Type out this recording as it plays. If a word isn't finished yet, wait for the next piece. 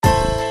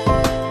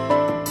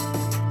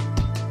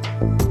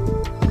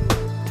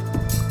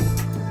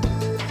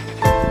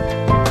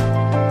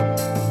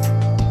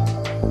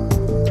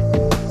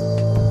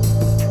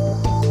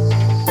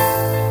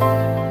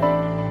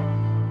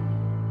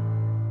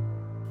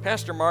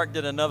Pastor Mark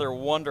did another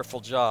wonderful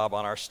job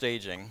on our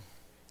staging.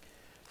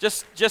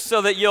 Just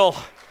so that you'll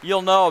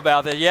know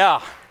about it.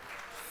 Yeah.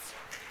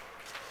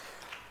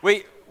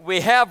 We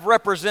have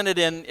represented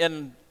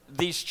in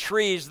these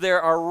trees,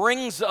 there are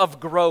rings of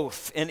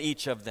growth in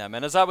each of them.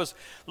 And as I was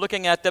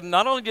looking at them,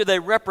 not only do they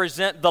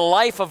represent the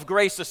life of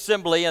Grace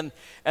Assembly and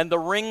the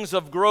rings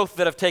of growth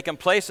that have taken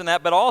place in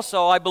that, but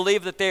also I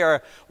believe that they are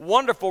a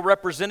wonderful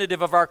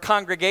representative of our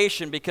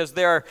congregation, because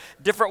there are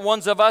different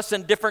ones of us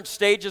in different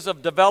stages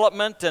of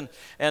development.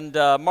 And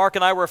Mark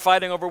and I were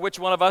fighting over which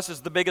one of us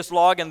is the biggest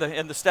log in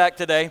the stack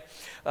today,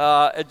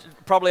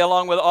 probably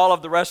along with all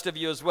of the rest of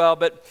you as well.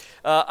 But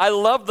I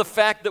love the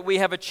fact that we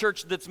have a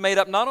church that's made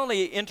up not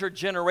only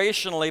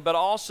intergenerationally, but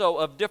also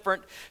of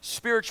different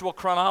spiritual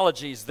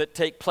chronologies that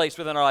take place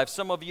within our lives.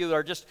 Some of you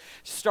are just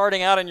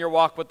starting out in your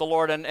walk with the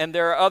Lord, and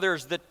there are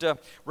others that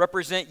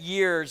represent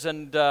years.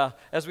 And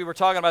as we were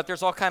talking about,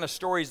 there's all kind of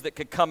stories that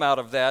could come out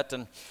of that,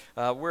 and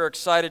we're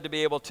excited to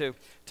be able to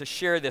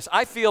share this.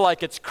 I feel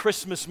like it's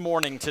Christmas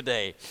morning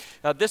today.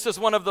 This is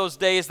one of those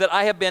days that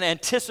I have been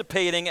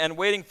anticipating and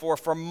waiting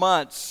for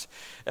months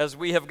as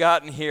we have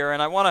gotten here.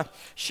 And I want to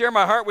share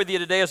my heart with you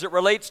today as it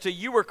relates to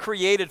you were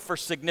created for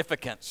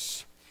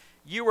significance.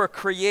 You were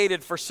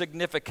created for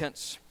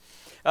significance.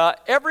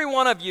 Every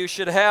one of you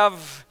should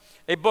have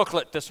a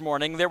booklet this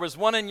morning. There was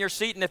one in your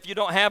seat, and if you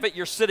don't have it,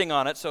 you're sitting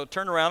on it. So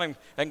turn around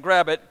and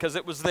grab it, because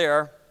it was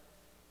there.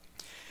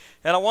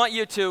 And I want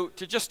you to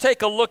just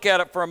take a look at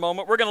it for a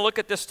moment. We're going to look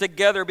at this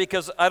together,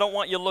 because I don't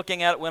want you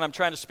looking at it when I'm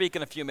trying to speak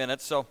in a few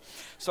minutes. So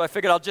I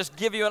figured I'll just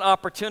give you an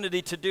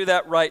opportunity to do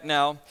that right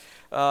now.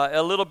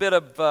 A little bit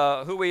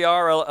of who we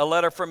are, a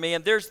letter from me.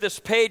 And there's this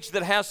page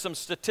that has some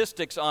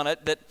statistics on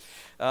it that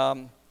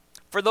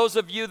for those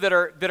of you that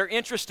are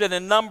interested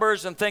in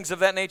numbers and things of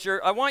that nature,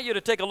 I want you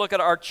to take a look at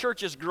our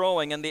church is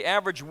growing and the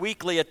average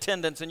weekly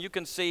attendance, and you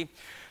can see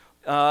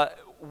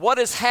what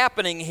is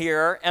happening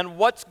here and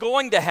what's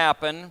going to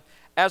happen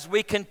as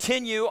we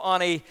continue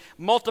on a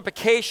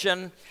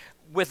multiplication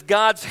with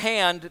God's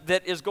hand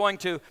that is going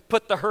to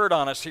put the hurt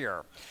on us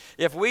here.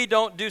 If we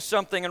don't do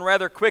something, and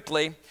rather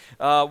quickly,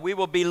 we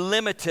will be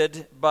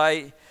limited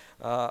by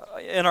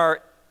in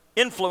our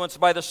influence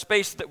by the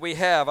space that we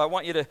have. I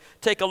want you to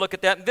take a look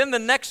at that. And then the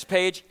next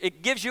page,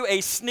 it gives you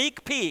a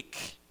sneak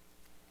peek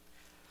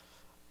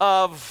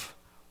of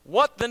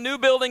what the new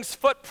building's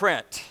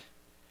footprint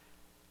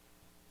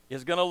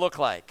is going to look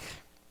like.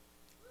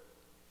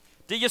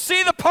 Do you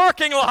see the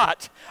parking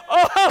lot?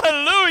 Oh,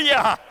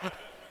 hallelujah!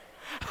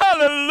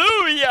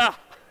 Hallelujah!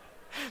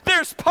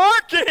 There's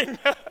parking!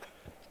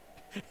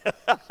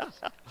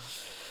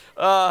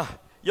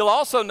 You'll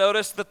also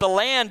notice that the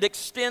land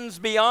extends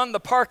beyond the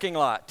parking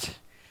lot,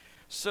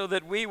 so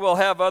that we will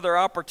have other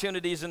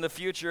opportunities in the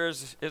future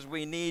as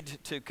we need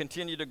to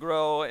continue to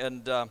grow.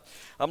 And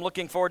I'm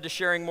looking forward to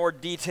sharing more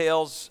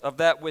details of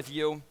that with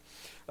you.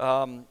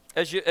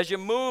 As you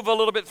move a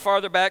little bit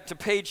farther back to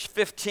page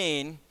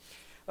 15,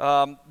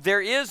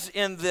 there is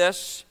in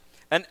this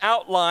an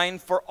outline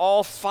for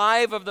all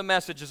 5 of the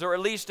messages, or at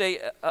least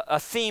a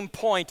theme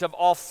point of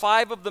all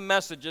 5 of the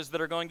messages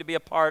that are going to be a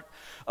part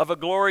of a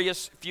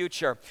glorious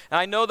future. And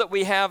I know that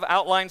we have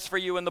outlines for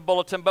you in the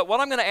bulletin, but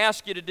what I'm going to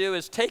ask you to do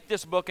is take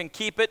this book and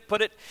keep it,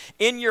 put it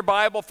in your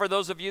Bible for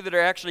those of you that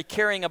are actually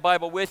carrying a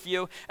Bible with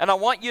you, and I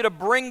want you to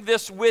bring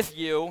this with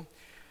you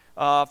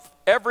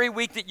every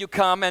week that you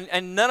come,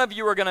 and none of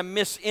you are going to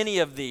miss any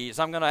of these.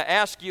 I'm going to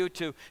ask you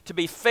to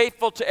be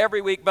faithful to every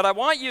week, but I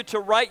want you to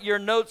write your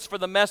notes for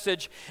the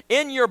message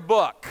in your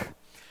book,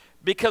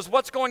 because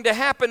what's going to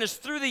happen is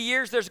through the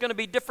years there's going to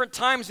be different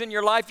times in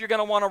your life you're going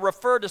to want to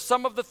refer to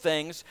some of the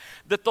things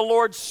that the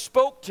Lord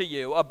spoke to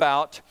you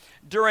about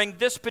during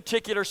this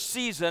particular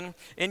season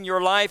in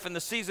your life and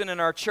the season in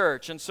our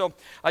church. And so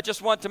I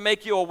just want to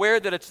make you aware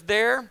that it's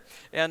there,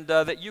 and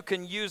that you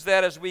can use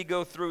that as we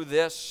go through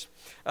this.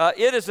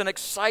 It is an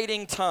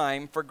exciting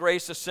time for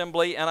Grace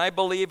Assembly, and I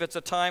believe it's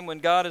a time when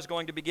God is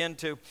going to begin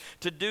to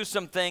do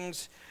some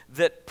things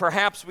that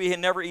perhaps we had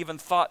never even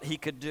thought He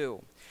could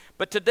do.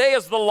 But today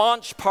is the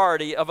launch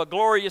party of a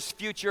glorious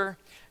future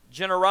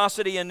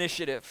generosity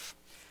initiative.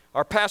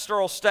 Our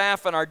pastoral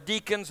staff and our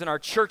deacons and our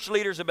church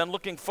leaders have been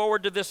looking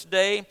forward to this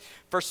day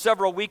for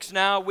several weeks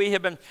now. We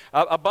have been,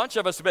 a bunch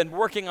of us have been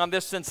working on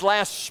this since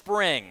last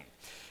spring.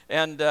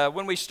 And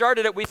when we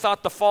started it, we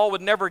thought the fall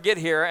would never get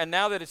here. And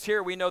now that it's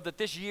here, we know that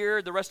this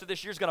year, the rest of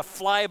this year is going to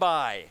fly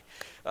by.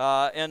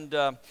 And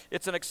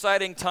it's an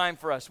exciting time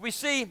for us. We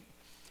see,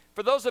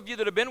 for those of you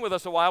that have been with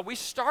us a while, we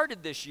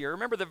started this year.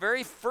 Remember, the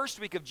very first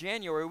week of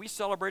January, we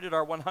celebrated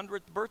our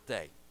 100th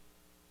birthday.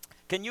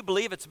 Can you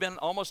believe it's been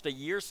almost a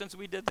year since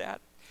we did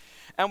that?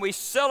 And we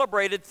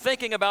celebrated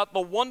thinking about the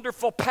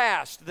wonderful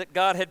past that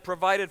God had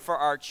provided for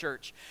our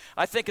church.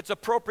 I think it's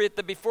appropriate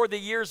that before the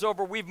year's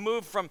over, we've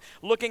moved from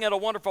looking at a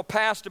wonderful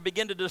past to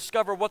begin to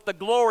discover what the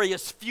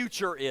glorious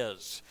future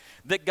is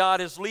that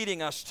God is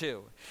leading us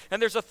to.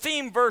 And there's a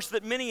theme verse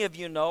that many of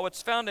you know.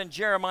 It's found in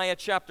Jeremiah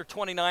chapter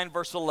 29,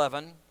 verse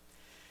 11.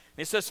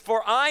 He says,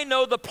 "For I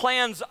know the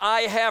plans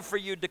I have for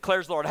you,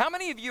 declares the Lord." How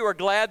many of you are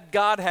glad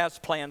God has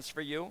plans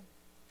for you?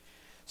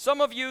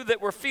 Some of you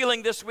that were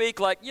feeling this week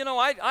like,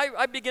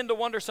 I begin to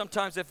wonder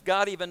sometimes if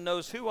God even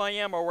knows who I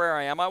am or where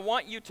I am. I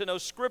want you to know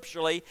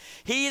scripturally,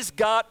 He's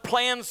got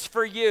plans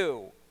for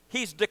you.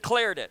 He's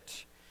declared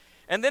it.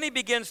 And then He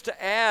begins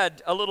to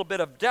add a little bit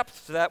of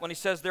depth to that when He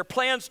says they're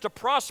plans to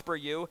prosper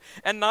you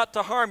and not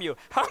to harm you.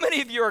 How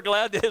many of you are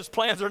glad that His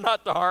plans are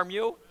not to harm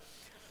you?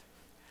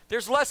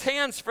 There's less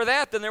hands for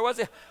that than there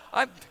was.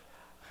 I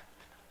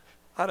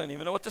don't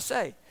even know what to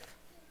say.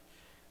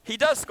 He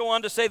does go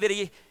on to say that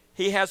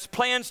He has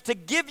plans to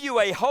give you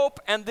a hope,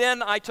 and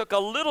then I took a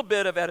little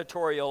bit of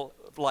editorial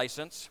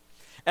license,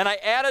 and I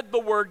added the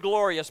word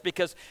glorious,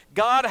 because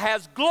God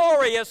has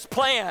glorious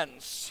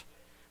plans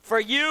for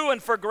you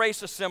and for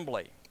Grace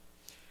Assembly.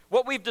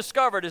 What we've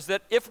discovered is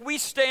that if we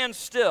stand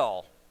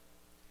still,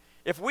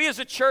 if we as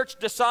a church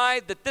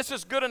decide that this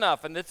is good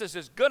enough and this is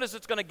as good as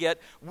it's going to get,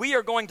 we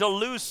are going to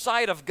lose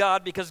sight of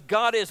God, because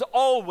God is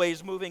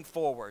always moving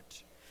forward.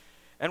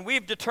 And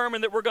we've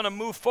determined that we're going to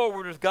move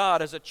forward with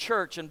God as a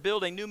church and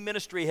building new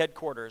ministry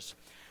headquarters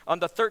on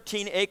the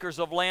 13 acres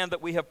of land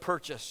that we have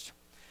purchased.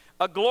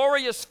 A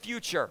Glorious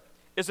Future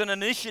is an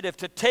initiative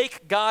to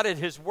take God at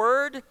His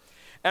word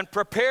and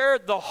prepare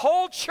the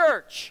whole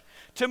church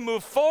to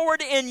move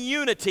forward in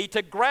unity,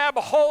 to grab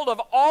hold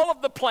of all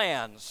of the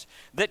plans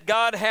that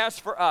God has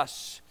for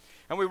us.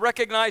 And we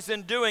recognize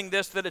in doing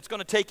this that it's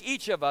going to take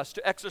each of us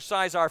to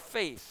exercise our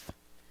faith,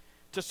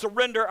 to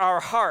surrender our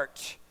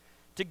heart,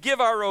 to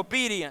give our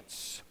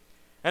obedience,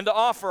 and to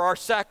offer our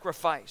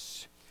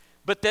sacrifice.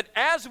 But that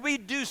as we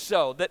do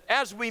so, that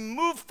as we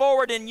move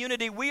forward in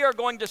unity, we are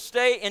going to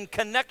stay in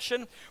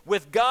connection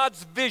with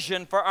God's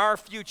vision for our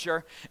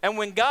future. And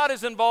when God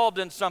is involved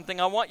in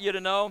something, I want you to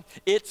know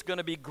it's going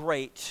to be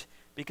great,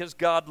 because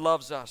God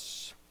loves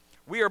us.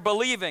 We are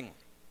believing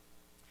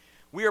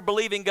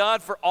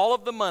God for all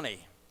of the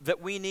money that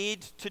we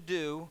need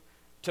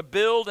to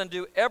build and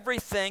do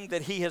everything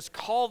that He has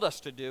called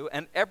us to do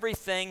and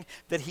everything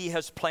that He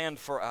has planned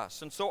for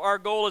us. And so our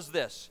goal is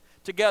this: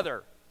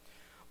 together,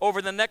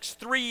 over the next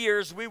 3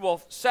 years, we will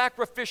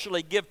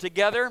sacrificially give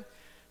together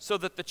so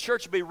that the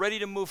church will be ready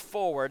to move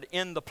forward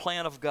in the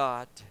plan of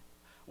God.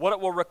 What it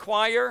will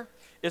require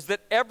is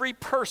that every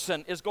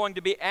person is going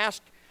to be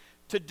asked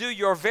to do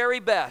your very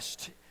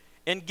best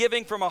in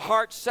giving from a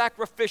heart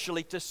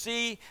sacrificially to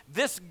see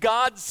this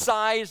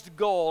God-sized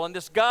goal and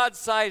this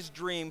God-sized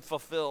dream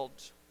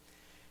fulfilled.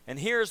 And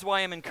here's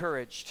why I'm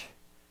encouraged.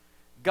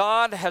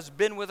 God has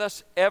been with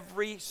us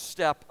every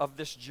step of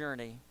this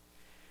journey.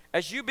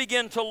 As you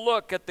begin to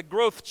look at the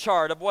growth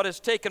chart of what has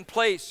taken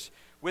place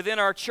within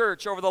our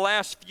church over the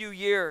last few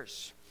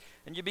years,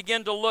 and you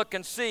begin to look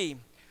and see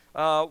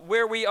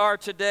where we are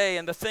today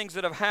and the things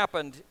that have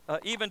happened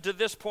even to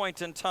this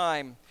point in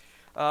time,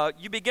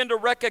 you begin to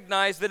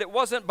recognize that it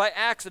wasn't by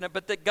accident,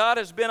 but that God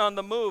has been on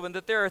the move, and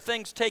that there are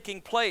things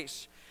taking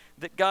place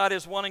that God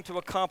is wanting to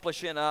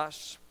accomplish in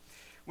us.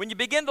 When you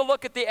begin to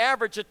look at the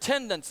average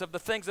attendance of the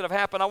things that have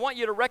happened, I want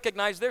you to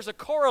recognize there's a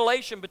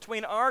correlation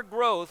between our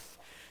growth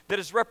that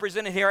is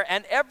represented here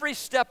and every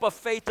step of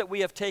faith that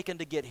we have taken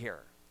to get here.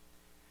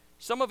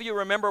 Some of you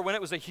remember when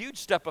it was a huge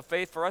step of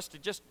faith for us to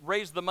just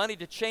raise the money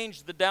to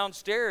change the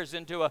downstairs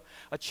into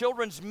a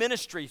children's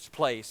ministries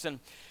place.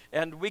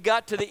 And we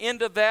got to the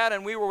end of that,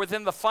 and we were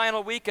within the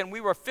final week, and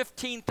we were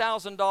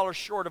 $15,000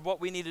 short of what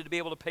we needed to be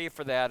able to pay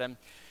for that. And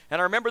I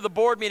remember the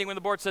board meeting when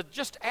the board said,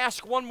 just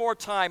ask one more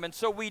time. And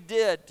so we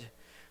did.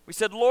 We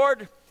said,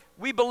 Lord,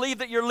 we believe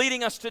that you're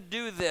leading us to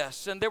do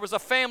this. And there was a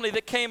family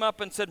that came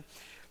up and said,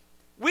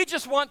 we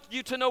just want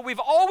you to know we've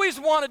always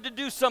wanted to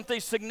do something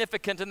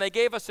significant. And they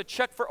gave us a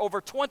check for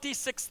over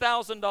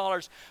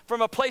 $26,000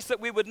 from a place that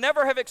we would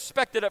never have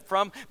expected it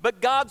from. But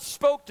God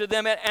spoke to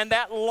them, and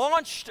that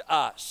launched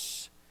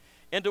us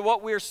into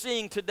what we're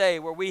seeing today,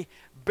 where we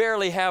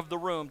barely have the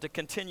room to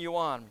continue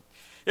on.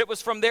 It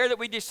was from there that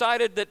we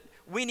decided that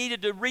we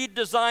needed to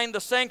redesign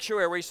the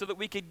sanctuary so that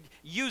we could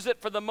use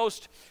it for the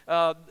most,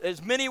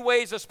 as many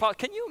ways as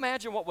possible. Can you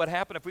imagine what would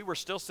happen if we were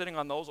still sitting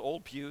on those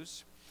old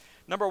pews?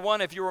 Number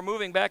one, if you were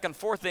moving back and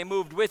forth, they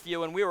moved with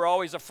you, and we were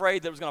always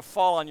afraid that it was going to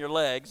fall on your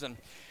legs. And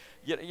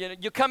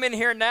you come in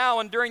here now,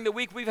 and during the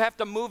week, we have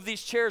to move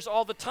these chairs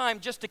all the time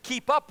just to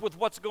keep up with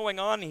what's going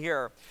on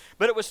here.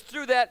 But it was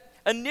through that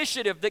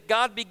initiative that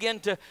God began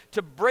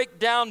to break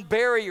down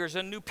barriers,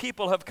 and new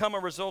people have come a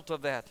result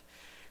of that.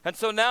 And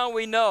so now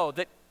we know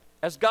that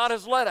as God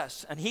has led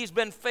us, and He's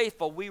been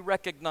faithful, we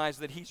recognize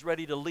that He's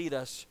ready to lead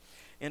us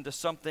into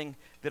something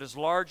that is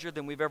larger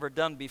than we've ever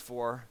done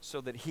before, so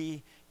that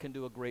He can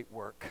do a great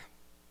work.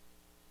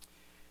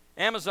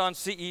 Amazon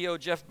CEO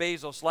Jeff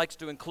Bezos likes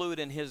to include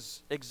in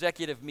his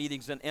executive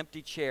meetings an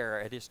empty chair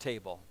at his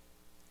table.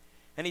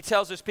 And he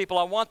tells his people,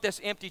 I want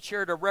this empty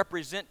chair to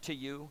represent to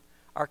you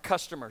our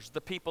customers, the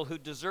people who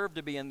deserve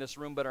to be in this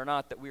room but are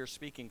not, that we are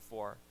speaking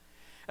for.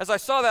 As I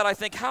saw that, I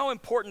think, how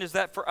important is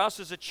that for us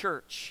as a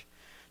church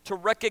to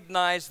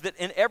recognize that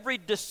in every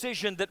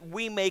decision that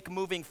we make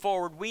moving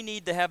forward, we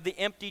need to have the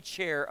empty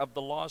chair of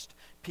the lost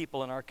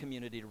people in our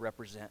community to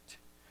represent.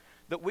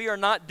 that we are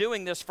not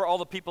doing this for all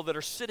the people that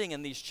are sitting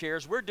in these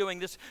chairs. We're doing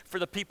this for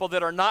the people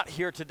that are not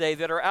here today,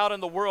 that are out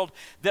in the world,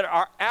 that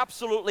are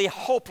absolutely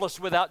hopeless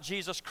without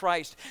Jesus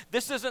Christ.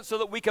 This isn't so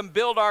that we can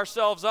build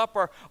ourselves up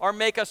or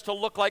make us to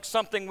look like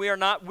something we are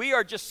not. We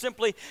are just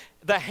simply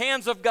the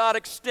hands of God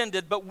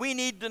extended, but we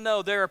need to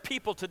know there are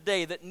people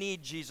today that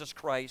need Jesus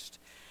Christ.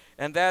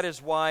 And that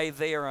is why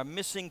they are a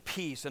missing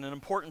piece and an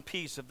important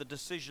piece of the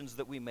decisions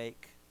that we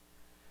make.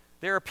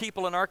 There are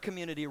people in our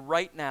community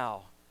right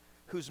now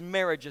whose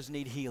marriages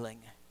need healing.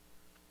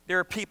 There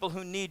are people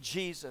who need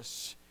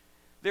Jesus.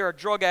 There are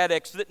drug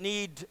addicts that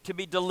need to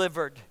be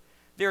delivered.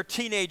 There are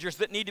teenagers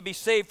that need to be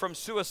saved from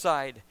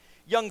suicide.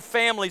 Young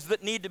families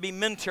that need to be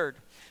mentored.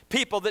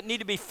 People that need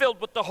to be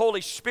filled with the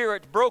Holy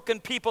Spirit. Broken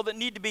people that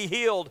need to be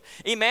healed.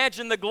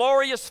 Imagine the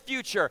glorious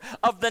future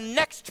of the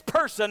next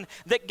person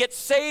that gets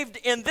saved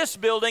in this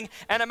building,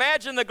 and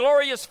imagine the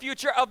glorious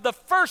future of the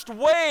first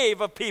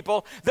wave of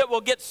people that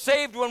will get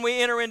saved when we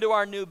enter into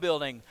our new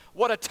building.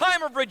 What a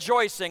time of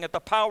rejoicing at the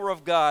power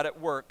of God at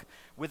work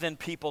within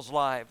people's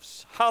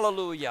lives.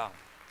 Hallelujah.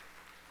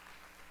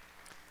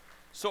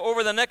 So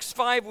over the next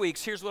 5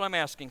 weeks, here's what I'm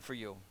asking for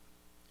you.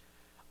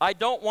 I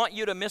don't want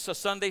you to miss a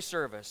Sunday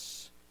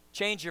service.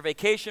 Change your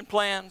vacation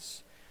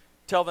plans.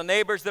 Tell the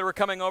neighbors that are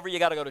coming over, you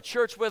got to go to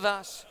church with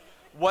us.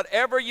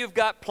 Whatever you've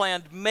got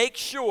planned, make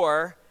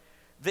sure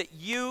that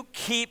you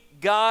keep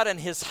God and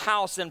His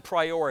house in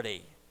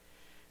priority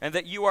and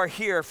that you are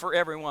here for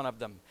every one of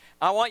them.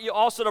 I want you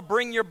also to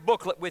bring your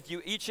booklet with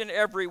you each and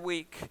every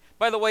week.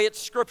 By the way, it's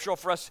scriptural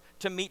for us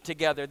to meet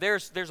together.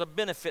 There's a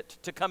benefit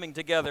to coming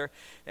together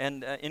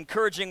and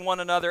encouraging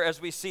one another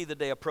as we see the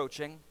day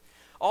approaching.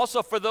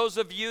 Also, for those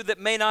of you that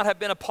may not have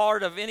been a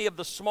part of any of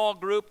the small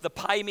group, the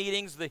PI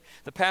meetings,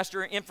 the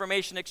pastor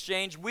information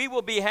exchange, we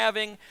will be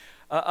having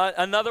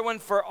another one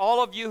for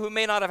all of you who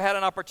may not have had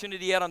an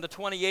opportunity yet. On the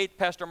 28th,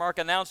 Pastor Mark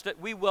announced it.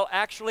 We will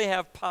actually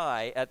have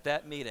pie at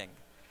that meeting.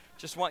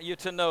 Just want you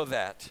to know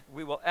that.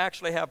 We will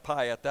actually have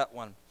pie at that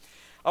one.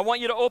 I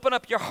want you to open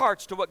up your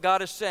hearts to what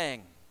God is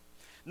saying.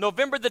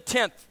 November the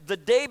 10th, the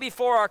day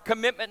before our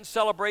Commitment and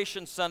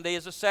Celebration Sunday,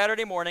 is a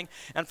Saturday morning,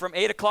 and from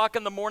 8 o'clock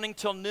in the morning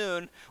till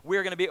noon,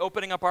 we're going to be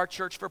opening up our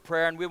church for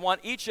prayer, and we want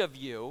each of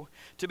you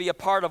to be a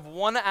part of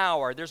 1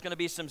 hour. There's going to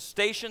be some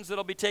stations that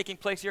will be taking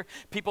place here,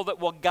 people that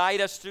will guide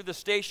us through the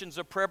stations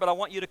of prayer, but I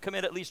want you to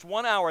commit at least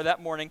 1 hour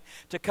that morning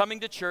to coming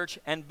to church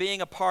and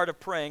being a part of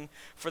praying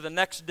for the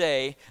next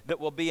day that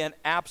will be an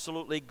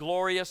absolutely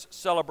glorious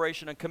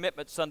celebration and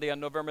commitment Sunday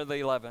on November the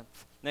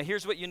 11th. Now,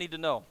 here's what you need to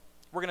know.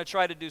 We're going to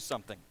try to do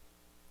something.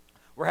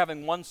 We're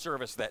having one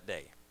service that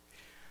day.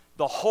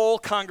 The whole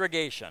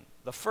congregation,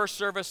 the first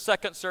service,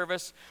 second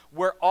service,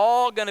 we're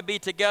all going to be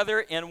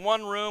together in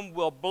one room.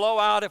 We'll blow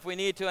out if we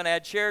need to and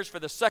add chairs for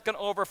the second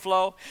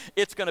overflow.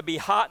 It's going to be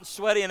hot and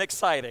sweaty and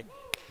exciting.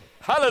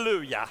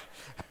 Hallelujah.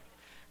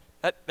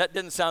 That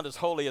didn't sound as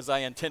holy as I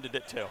intended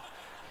it to.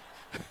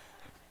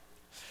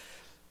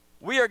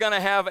 We are going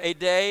to have a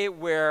day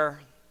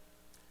where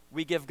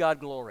we give God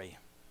glory.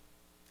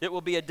 It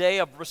will be a day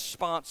of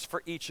response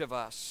for each of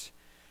us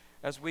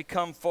as we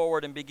come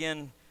forward and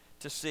begin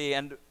to see.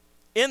 And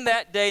in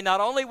that day,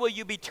 not only will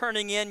you be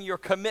turning in your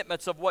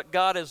commitments of what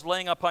God is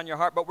laying upon your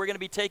heart, but we're going to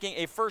be taking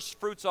a first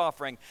fruits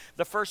offering,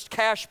 the first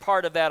cash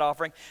part of that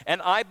offering.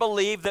 And I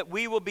believe that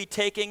we will be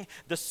taking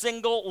the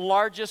single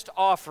largest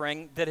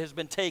offering that has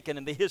been taken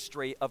in the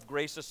history of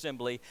Grace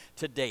Assembly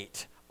to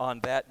date on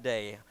that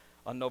day,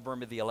 on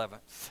November the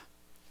 11th.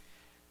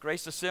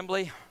 Grace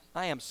Assembly,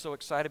 I am so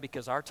excited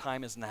because our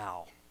time is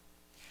now.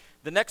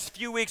 The next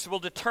few weeks will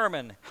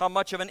determine how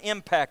much of an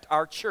impact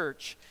our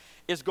church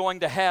is going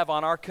to have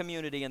on our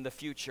community in the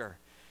future.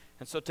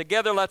 And so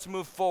together, let's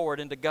move forward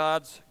into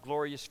God's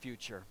glorious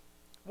future.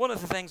 One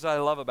of the things I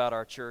love about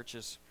our church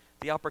is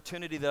the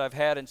opportunity that I've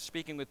had in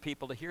speaking with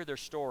people to hear their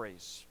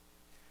stories.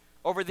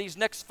 Over these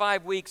next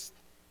 5 weeks,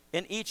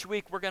 in each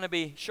week, we're going to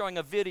be showing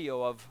a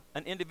video of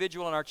an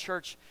individual in our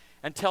church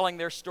and telling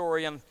their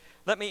story. And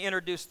let me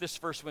introduce this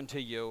first one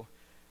to you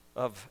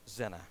of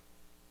Zena.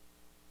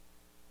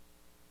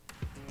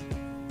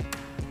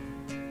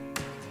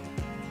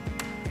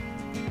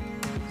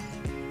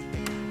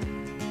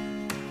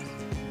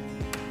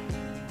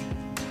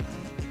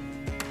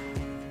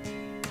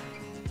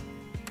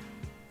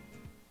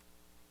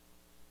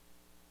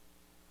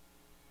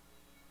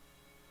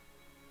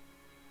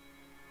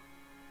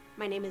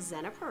 My name is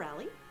Zena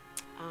Pirelli.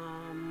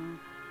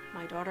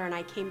 My daughter and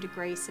I came to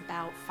Grace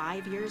about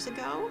 5 years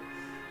ago,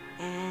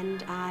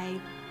 and I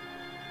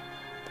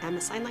am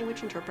a sign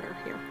language interpreter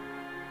here.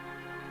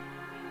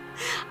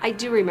 I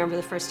do remember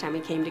the first time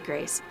we came to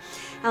Grace.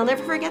 I'll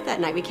never forget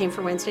that night. We came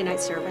for Wednesday night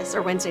service,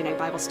 or Wednesday night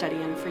Bible study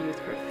and for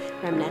youth group,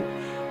 Remnant.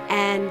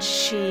 And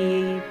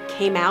she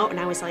came out, and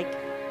I was like,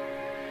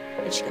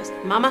 and she goes,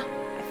 "Mama,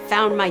 I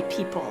found my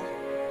people."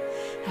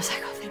 I was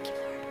like, "Oh, thank you,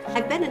 Lord."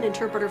 I've been an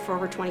interpreter for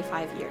over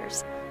 25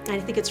 years. And I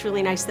think it's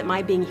really nice that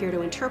my being here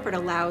to interpret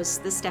allows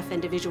this deaf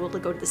individual to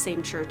go to the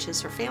same church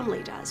as her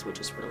family does, which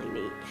is really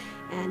neat.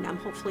 And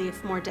hopefully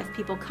if more deaf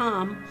people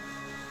come,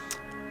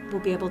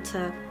 we'll be able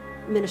to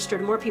minister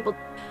to more people.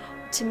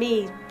 To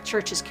me,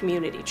 church is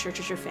community. Church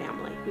is your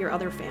family, your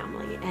other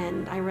family,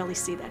 and I really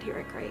see that here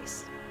at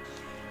Grace.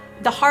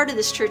 The heart of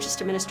this church is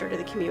to minister to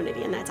the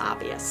community, and that's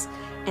obvious.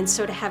 And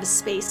so to have a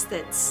space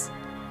that's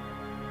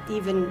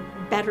even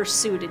better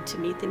suited to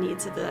meet the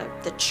needs of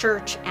the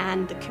church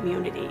and the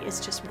community is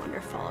just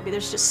wonderful. I mean,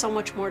 there's just so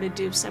much more to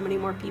do, so many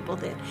more people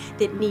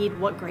that need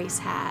what Grace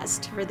has,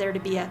 for there to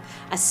be a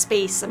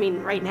space. I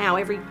mean, right now,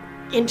 every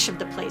inch of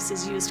the place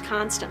is used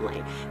constantly.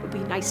 It would be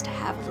nice to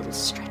have a little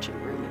stretching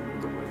room and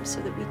wiggle room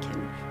so that we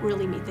can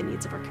really meet the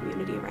needs of our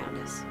community around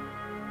us.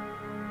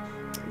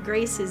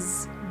 Grace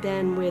has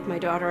been with my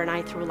daughter and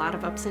I through a lot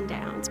of ups and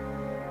downs.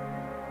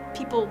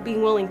 People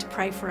being willing to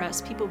pray for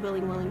us, people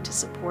being willing to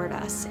support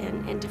us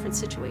in different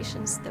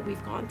situations that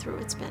we've gone through.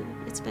 It's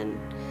been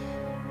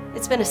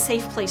a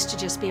safe place to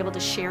just be able to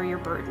share your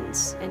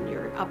burdens and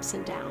your ups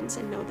and downs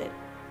and know that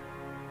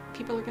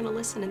people are going to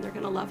listen and they're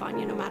going to love on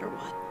you no matter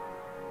what.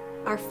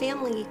 Our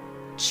family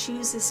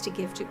chooses to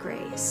give to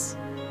Grace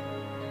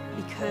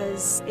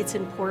because it's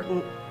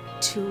important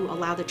to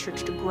allow the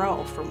church to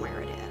grow from where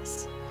it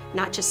is,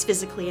 not just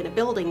physically in a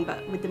building,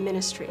 but with the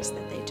ministries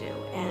that they do.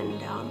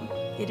 And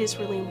it is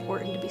really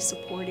important to be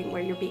supporting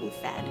where you're being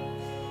fed.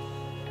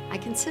 I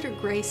consider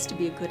Grace to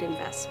be a good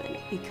investment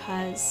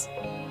because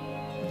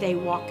they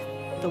walk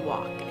the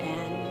walk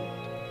and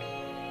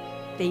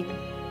they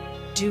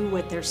do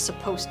what they're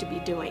supposed to be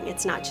doing.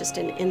 It's not just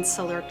an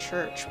insular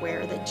church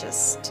where they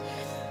just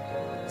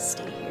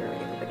stay here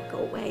and everybody go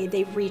away.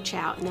 They reach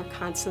out, and they're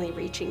constantly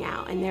reaching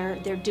out, and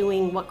they're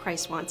doing what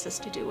Christ wants us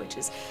to do, which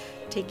is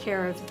take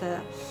care of the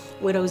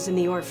widows and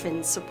the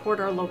orphans, support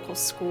our local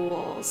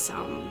schools,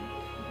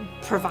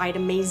 provide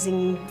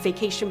amazing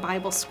vacation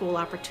Bible school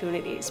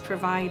opportunities,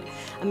 provide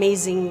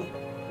amazing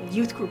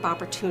youth group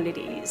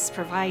opportunities,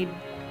 provide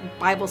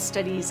Bible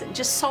studies, and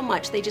just so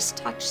much. They just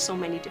touch so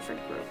many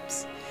different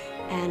groups.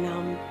 And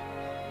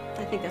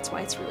I think that's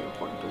why it's really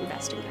important to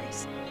invest in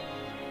Grace.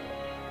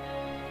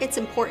 It's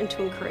important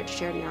to encourage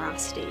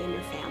generosity in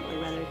your family,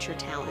 whether it's your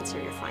talents or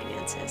your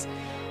finances.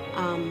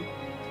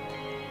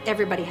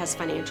 Everybody has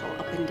financial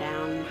up and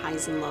down,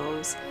 highs and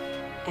lows.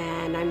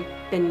 And I've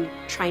been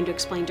trying to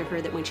explain to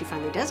her that when she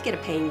finally does get a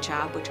paying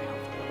job, which I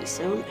hope will be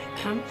soon,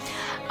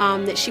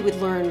 that she would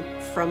learn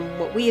from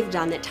what we have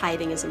done that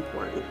tithing is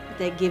important,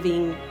 that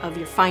giving of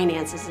your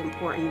finances is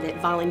important, that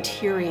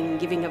volunteering,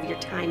 giving of your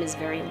time is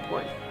very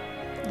important.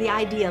 The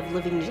idea of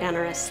living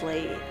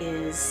generously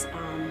is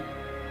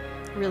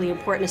really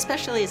important,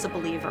 especially as a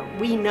believer.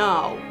 We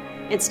know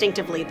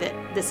instinctively that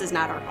this is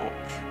not our home.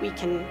 We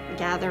can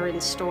gather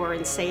and store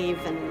and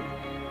save, and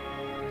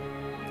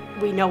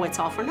we know it's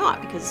all for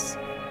naught because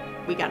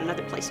we got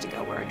another place to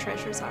go where our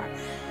treasures are.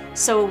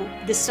 So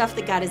the stuff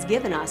that God has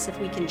given us, if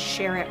we can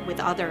share it with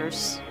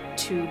others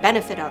to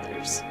benefit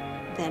others,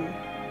 then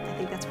I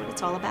think that's what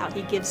it's all about.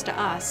 He gives to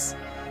us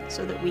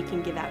so that we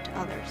can give out to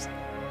others.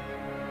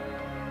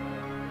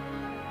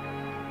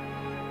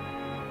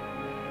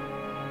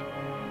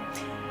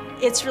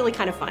 It's really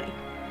kind of funny.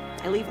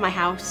 I leave my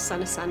house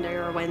on a Sunday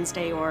or a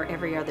Wednesday or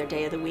every other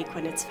day of the week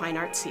when it's fine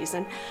art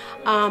season,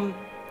 and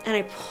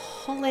I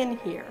pull in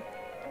here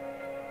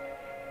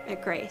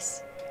at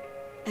Grace,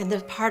 and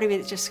there's part of me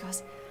that just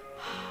goes,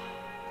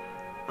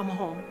 I'm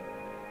home.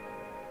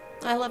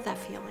 I love that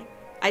feeling.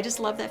 I just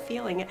love that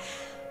feeling.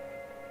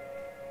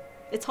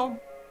 It's home.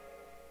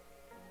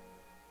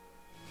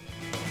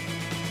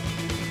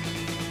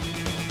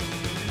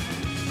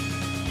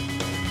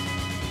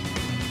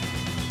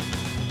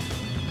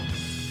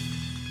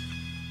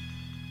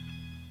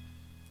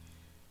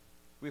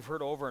 We've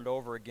heard over and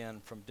over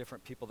again from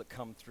different people that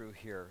come through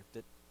here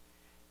that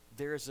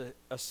there's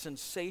a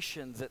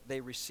sensation that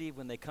they receive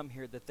when they come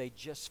here that they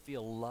just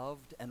feel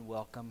loved and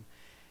welcome,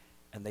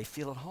 and they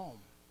feel at home.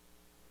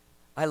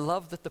 I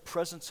love that the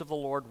presence of the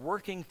Lord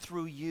working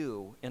through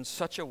you in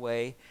such a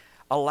way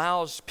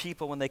allows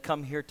people when they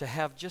come here to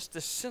have just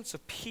this sense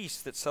of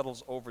peace that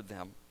settles over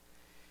them.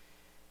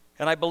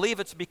 And I believe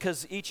it's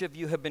because each of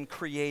you have been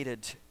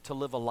created to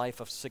live a life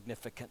of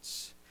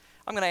significance.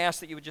 I'm going to ask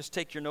that you would just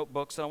take your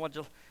notebooks, and I want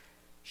to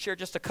share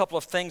just a couple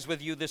of things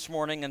with you this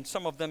morning, and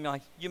some of them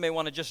you may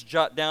want to just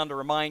jot down to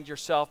remind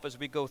yourself as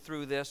we go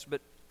through this.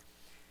 But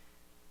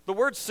the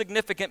word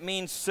significant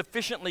means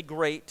sufficiently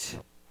great,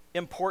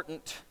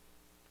 important,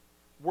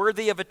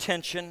 worthy of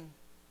attention,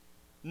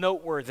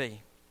 noteworthy.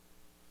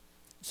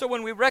 So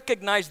when we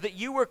recognize that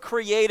you were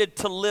created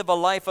to live a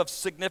life of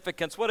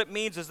significance, what it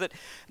means is that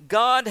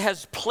God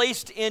has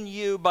placed in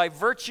you, by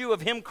virtue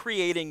of Him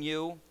creating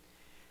you,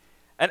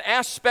 an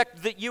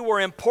aspect that you are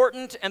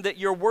important and that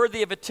you're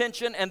worthy of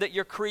attention and that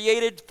you're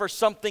created for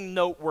something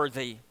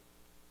noteworthy.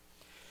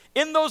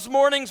 In those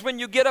mornings when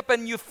you get up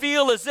and you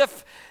feel as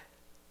if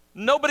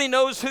nobody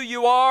knows who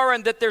you are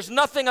and that there's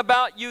nothing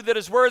about you that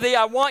is worthy,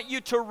 I want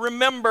you to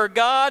remember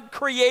God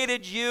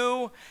created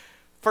you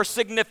for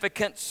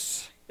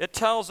significance. It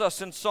tells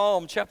us in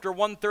Psalm chapter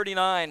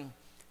 139,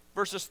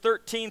 verses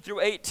 13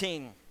 through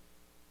 18,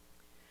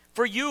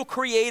 "For you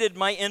created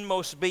my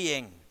inmost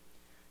being.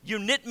 You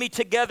knit me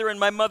together in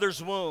my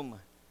mother's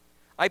womb.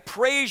 I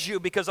praise you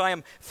because I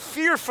am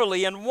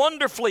fearfully and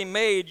wonderfully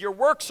made. Your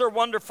works are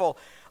wonderful.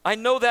 I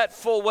know that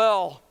full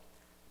well.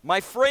 My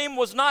frame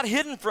was not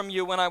hidden from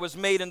you when I was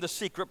made in the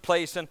secret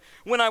place, and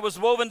when I was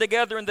woven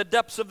together in the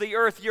depths of the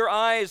earth, your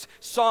eyes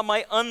saw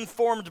my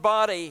unformed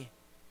body.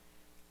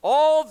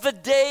 All the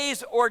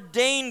days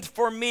ordained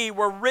for me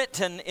were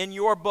written in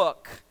your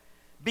book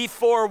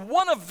before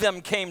one of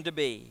them came to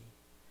be.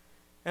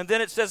 And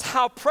then it says,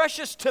 how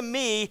precious to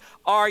me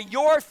are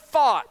your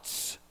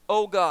thoughts,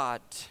 O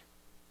God.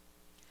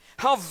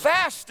 How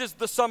vast is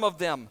the sum of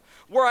them.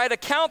 Were I to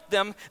count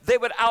them, they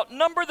would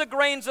outnumber the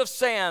grains of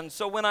sand.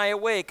 So when I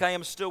awake, I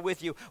am still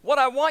with you. What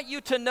I want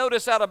you to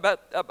notice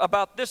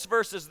about this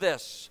verse is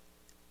this.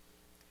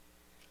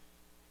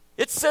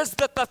 It says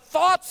that the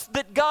thoughts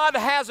that God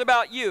has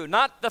about you,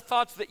 not the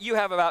thoughts that you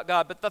have about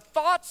God, but the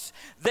thoughts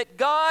that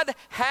God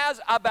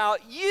has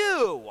about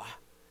you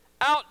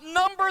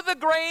outnumber the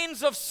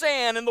grains of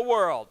sand in the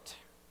world.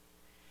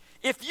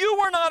 If you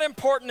were not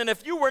important and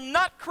if you were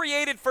not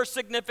created for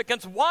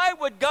significance, why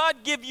would God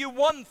give you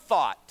one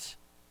thought?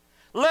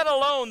 Let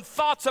alone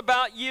thoughts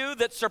about you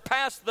that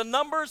surpass the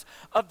numbers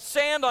of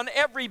sand on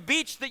every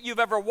beach that you've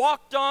ever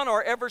walked on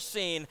or ever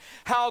seen.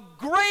 How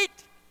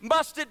great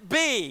must it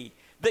be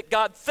that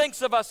God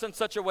thinks of us in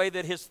such a way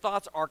that his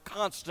thoughts are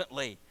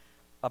constantly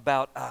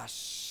about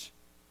us.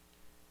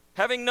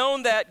 Having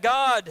known that,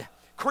 God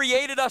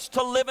created us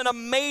to live an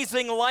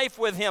amazing life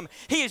with him.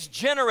 He is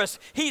generous.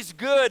 He's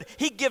good.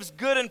 He gives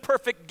good and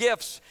perfect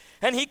gifts.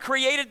 And he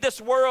created this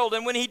world,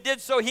 and when he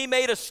did so, he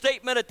made a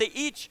statement at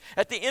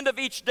the end of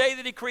each day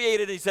that he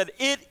created. He said,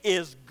 it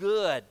is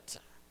good.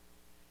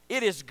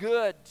 It is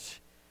good.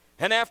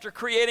 And after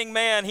creating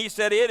man, he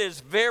said, it is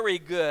very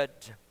good.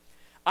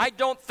 I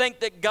don't think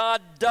that God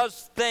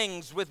does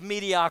things with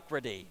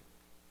mediocrity.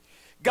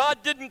 God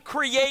didn't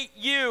create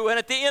you, and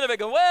at the end of it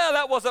go, well,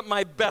 that wasn't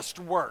my best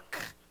work.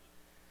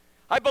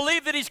 I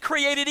believe that he's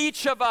created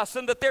each of us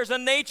and that there's a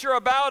nature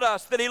about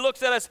us that he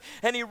looks at us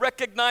and he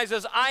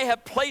recognizes, I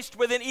have placed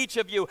within each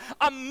of you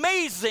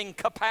amazing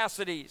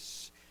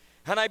capacities.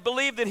 And I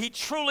believe that he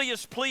truly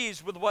is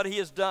pleased with what he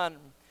has done.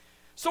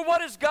 So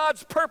what is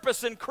God's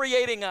purpose in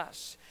creating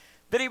us?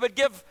 That he would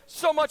give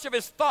so much of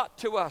his thought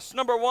to us.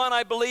 Number one,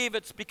 I believe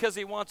it's because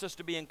he wants us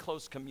to be in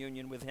close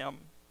communion with him.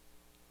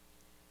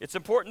 It's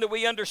important that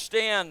we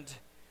understand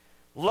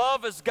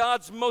love is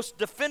God's most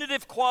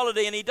definitive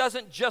quality, and he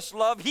doesn't just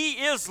love, he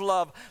is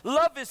love.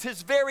 Love is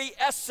his very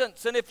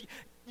essence, and if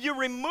you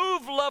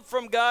remove love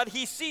from God,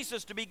 he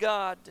ceases to be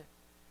God.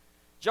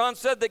 John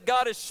said that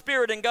God is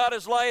spirit, and God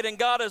is light, and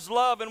God is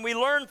love, and we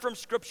learn from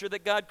Scripture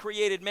that God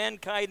created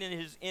mankind in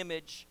his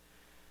image.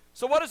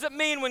 So what does it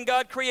mean when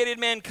God created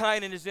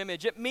mankind in his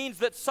image? It means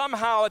that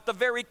somehow at the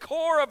very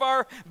core of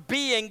our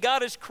being,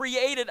 God has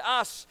created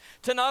us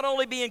to not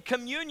only be in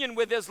communion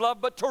with his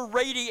love, but to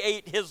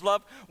radiate his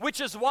love,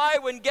 which is why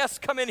when guests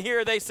come in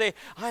here, they say,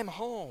 I'm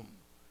home.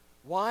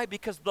 Why?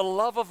 Because the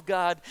love of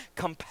God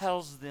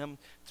compels them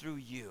through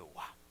you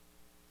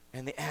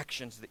and the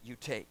actions that you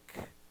take.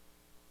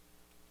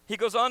 He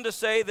goes on to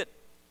say that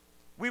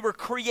we were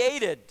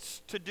created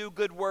to do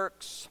good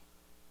works.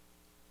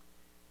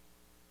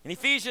 In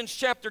Ephesians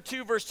chapter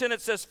 2, verse 10, it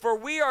says, for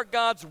we are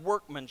God's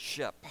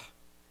workmanship,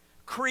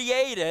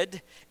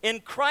 created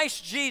in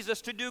Christ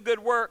Jesus to do good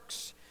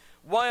works,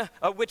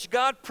 which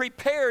God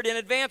prepared in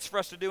advance for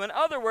us to do. In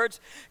other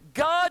words,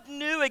 God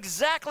knew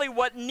exactly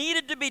what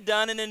needed to be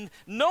done, and in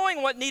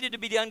knowing what needed to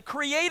be done,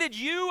 created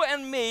you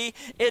and me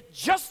at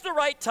just the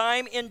right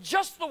time, in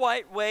just the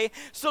right way,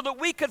 so that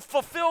we could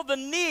fulfill the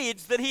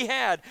needs that he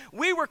had.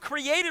 We were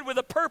created with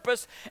a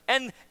purpose,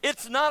 and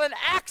it's not an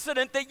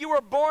accident that you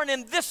were born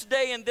in this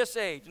day and this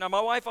age. Now,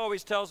 my wife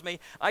always tells me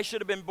I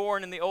should have been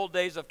born in the old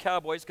days of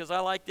cowboys because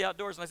I like the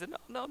outdoors, and I said,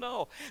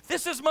 no,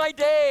 this is my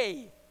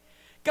day.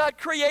 God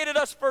created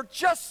us for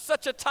just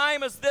such a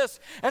time as this.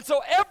 And so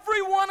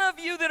every one of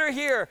you that are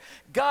here,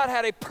 God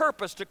had a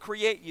purpose to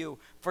create you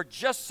for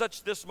just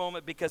such this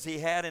moment because he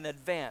had in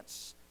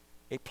advance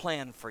a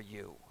plan for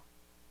you.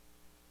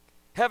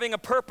 Having a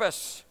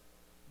purpose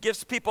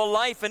gives people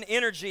life and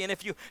energy. And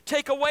if you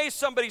take away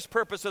somebody's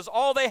purposes,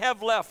 all they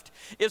have left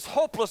is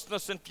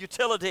hopelessness and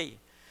futility.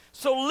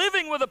 So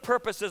living with a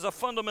purpose is a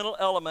fundamental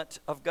element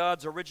of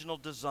God's original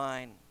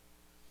design.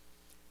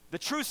 The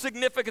true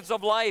significance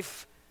of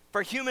life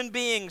for human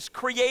beings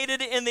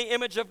created in the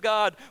image of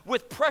God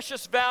with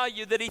precious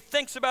value that he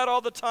thinks about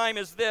all the time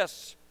is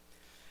this.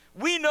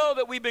 We know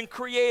that we've been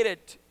created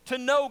to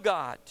know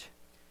God,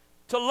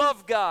 to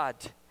love God,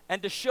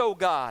 and to show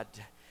God.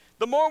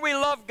 The more we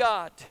love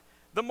God,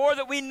 the more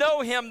that we know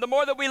him, the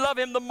more that we love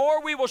him, the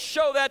more we will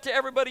show that to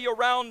everybody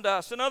around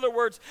us. In other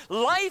words,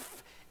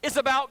 life is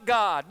about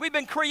God. We've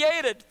been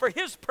created for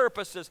his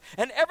purposes,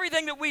 and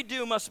everything that we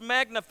do must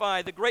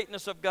magnify the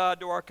greatness of God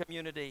to our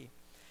community.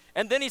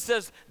 And then he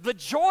says, the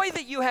joy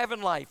that you have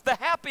in life, the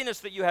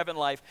happiness that you have in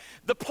life,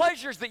 the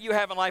pleasures that you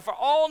have in life are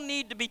all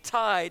need to be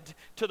tied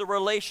to the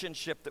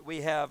relationship that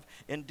we have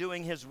in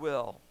doing his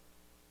will.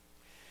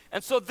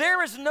 And so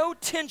there is no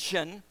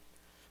tension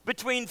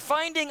between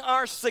finding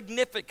our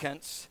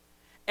significance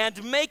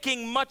and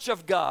making much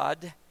of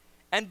God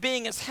and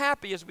being as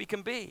happy as we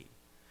can be.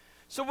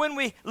 So when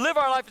we live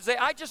our life and say,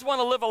 I just want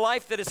to live a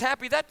life that is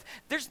happy,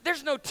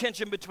 there's no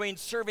tension between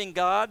serving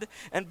God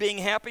and being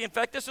happy. In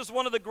fact, this is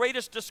one of the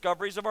greatest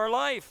discoveries of our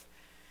life,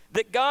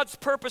 that God's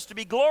purpose to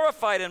be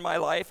glorified in my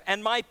life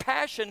and my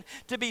passion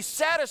to be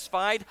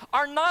satisfied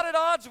are not at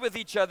odds with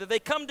each other. They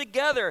come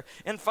together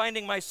in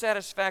finding my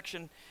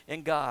satisfaction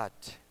in God.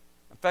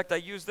 In fact, I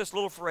use this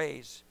little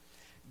phrase,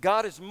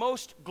 God is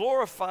most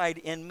glorified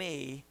in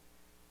me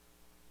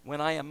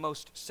when I am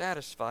most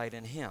satisfied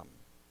in Him.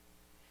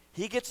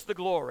 He gets the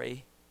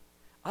glory,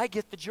 I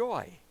get the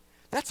joy.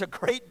 That's a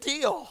great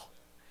deal.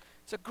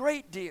 It's a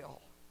great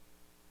deal.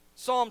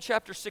 Psalm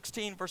chapter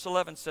 16, verse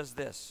 11 says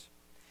this,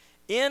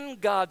 in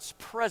God's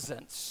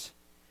presence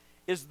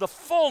is the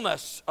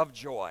fullness of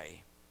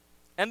joy.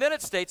 And then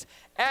it states,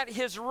 at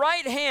His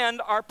right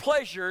hand are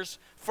pleasures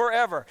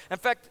forever. In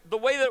fact, the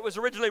way that it was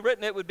originally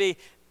written, it would be,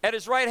 at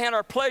His right hand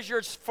are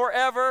pleasures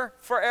forever,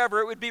 forever.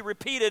 It would be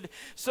repeated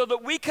so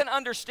that we can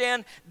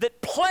understand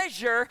that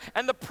pleasure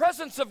and the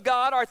presence of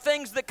God are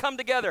things that come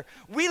together.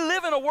 We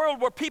live in a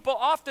world where people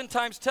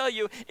oftentimes tell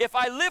you, if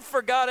I live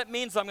for God, it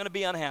means I'm going to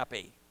be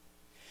unhappy.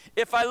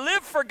 If I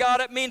live for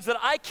God, it means that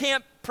I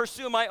can't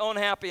pursue my own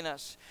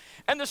happiness.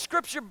 And the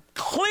Scripture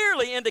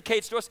clearly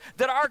indicates to us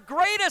that our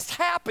greatest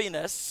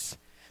happiness,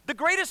 the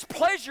greatest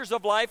pleasures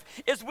of life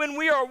is when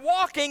we are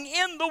walking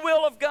in the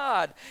will of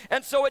God.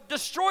 And so it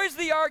destroys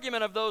the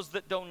argument of those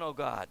that don't know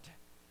God,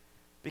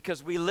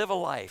 because we live a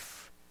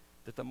life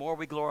that the more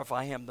we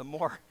glorify Him, the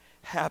more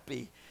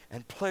happy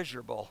and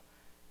pleasurable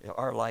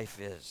our life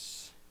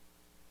is.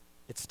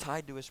 It's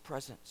tied to His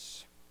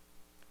presence.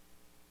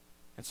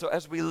 And so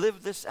as we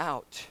live this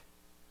out,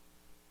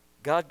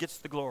 God gets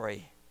the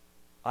glory,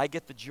 I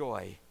get the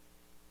joy,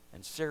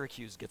 and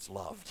Syracuse gets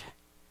loved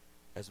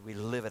as we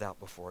live it out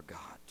before God.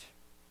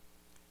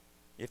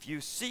 If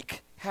you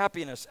seek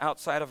happiness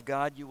outside of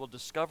God, you will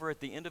discover at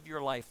the end of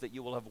your life that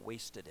you will have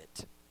wasted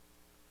it.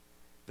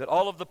 That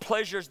all of the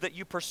pleasures that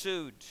you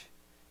pursued,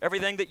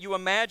 everything that you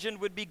imagined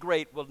would be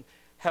great, will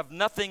have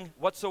nothing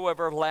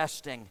whatsoever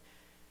lasting,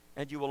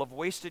 and you will have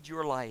wasted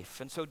your life.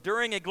 And so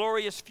during a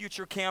Glorious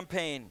Future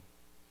campaign,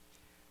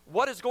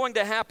 what is going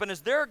to happen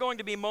is there are going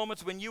to be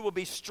moments when you will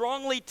be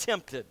strongly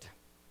tempted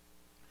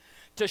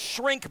to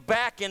shrink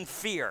back in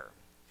fear.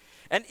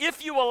 And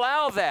if you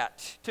allow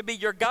that to be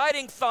your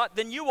guiding thought,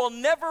 then you will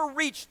never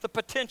reach the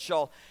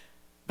potential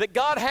that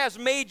God has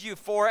made you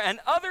for, and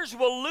others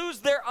will lose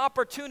their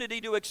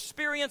opportunity to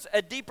experience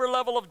a deeper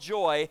level of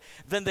joy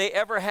than they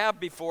ever have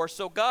before.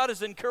 So God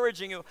is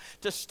encouraging you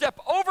to step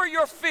over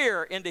your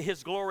fear into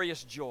His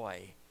glorious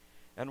joy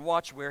and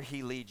watch where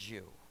He leads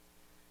you.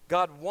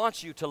 God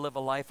wants you to live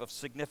a life of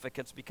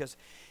significance because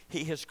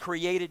He has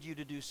created you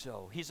to do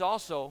so. He's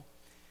also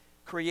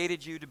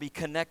created you to be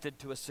connected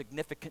to a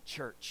significant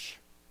church.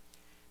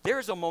 There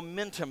is a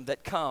momentum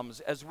that comes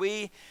as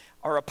we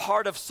are a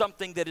part of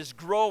something that is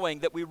growing,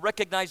 that we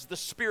recognize the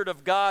Spirit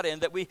of God in,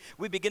 that we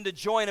begin to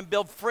join and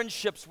build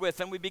friendships with,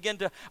 and we begin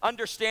to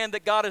understand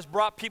that God has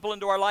brought people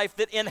into our life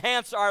that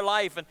enhance our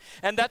life,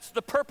 and that's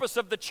the purpose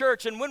of the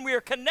church. And when we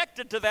are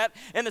connected to that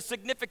in a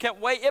significant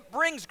way, it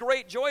brings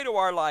great joy to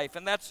our life,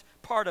 and that's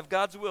part of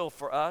God's will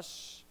for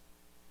us.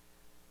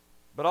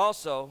 But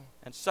also,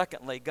 and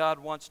secondly, God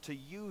wants to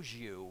use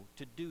you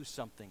to do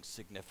something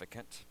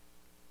significant.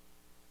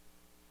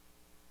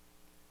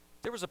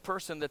 There was a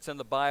person that's in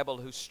the Bible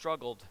who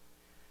struggled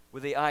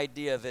with the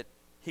idea that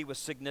he was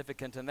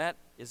significant, and that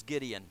is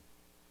Gideon.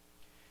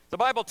 The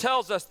Bible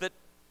tells us that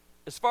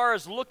as far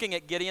as looking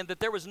at Gideon, that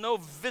there was no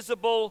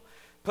visible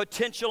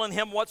potential in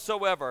him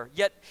whatsoever,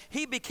 yet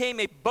he became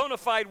a bona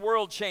fide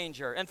world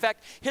changer. In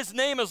fact, his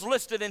name is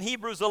listed in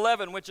Hebrews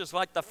 11, which is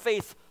like the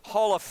Faith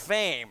Hall of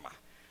Fame.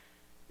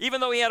 Even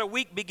though he had a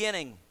weak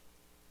beginning,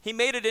 he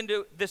made it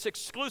into this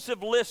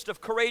exclusive list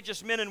of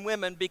courageous men and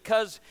women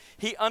because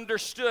he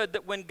understood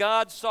that when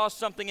God saw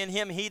something in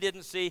him he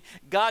didn't see,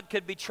 God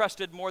could be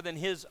trusted more than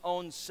his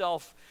own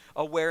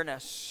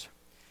self-awareness.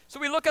 So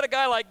we look at a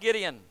guy like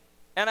Gideon,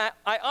 and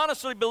I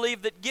honestly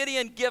believe that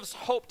Gideon gives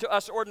hope to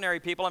us ordinary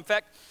people. In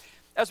fact,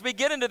 as we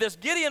get into this,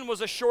 Gideon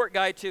was a short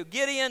guy too.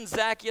 Gideon,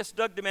 Zacchaeus,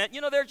 Doug DeMent,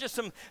 there are just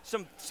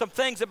some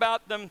things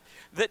about them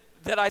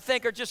that I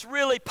think are just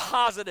really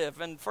positive.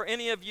 And for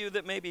any of you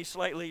that may be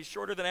slightly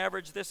shorter than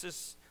average, this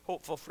is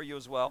hopeful for you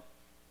as well.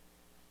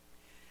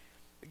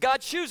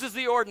 God chooses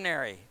the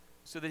ordinary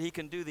so that He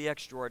can do the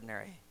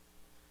extraordinary.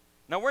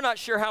 Now, we're not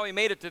sure how he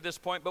made it to this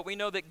point, but we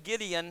know that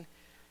Gideon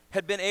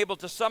had been able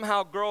to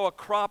somehow grow a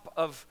crop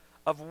of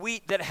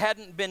wheat that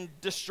hadn't been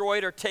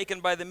destroyed or taken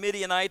by the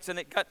Midianites, and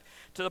it got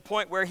to the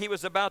point where he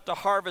was about to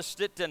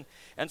harvest it,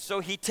 and so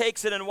he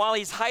takes it, and while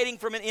he's hiding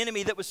from an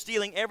enemy that was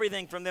stealing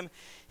everything from them,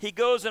 he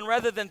goes and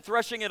rather than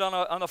threshing it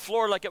on the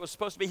floor like it was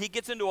supposed to be, he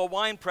gets into a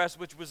wine press,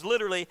 which was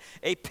literally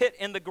a pit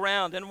in the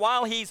ground. And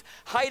while he's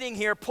hiding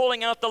here,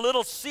 pulling out the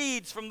little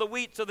seeds from the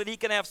wheat so that he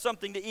can have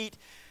something to eat,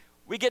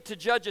 we get to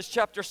Judges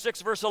chapter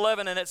 6, verse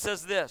 11, and it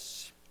says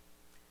this: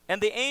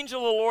 "And the angel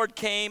of the Lord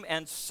came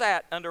and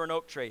sat under an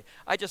oak tree."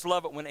 I just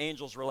love it when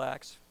angels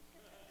relax.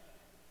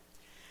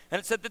 And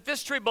it said that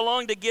this tree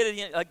belonged to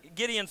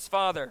Gideon's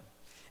father.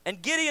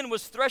 And Gideon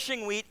was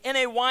threshing wheat in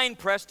a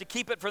winepress to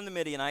keep it from the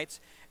Midianites.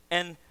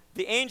 And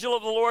the angel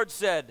of the Lord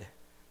said,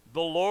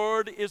 "The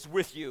Lord is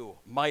with you,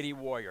 mighty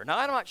warrior." Now,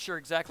 I'm not sure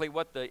exactly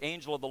what the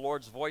angel of the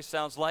Lord's voice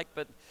sounds like,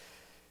 but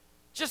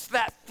just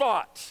that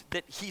thought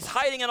that he's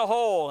hiding in a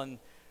hole and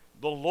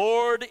the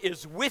Lord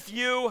is with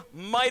you,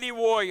 mighty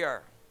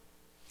warrior.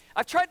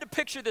 I've tried to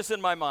picture this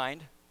in my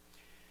mind.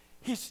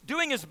 He's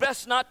doing his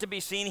best not to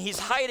be seen. He's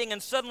hiding,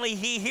 and suddenly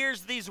he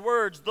hears these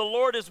words, "The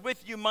Lord is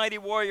with you, mighty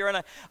warrior."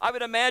 And I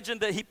would imagine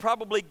that he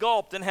probably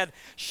gulped and had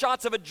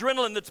shots of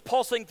adrenaline that's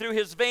pulsing through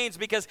his veins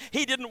because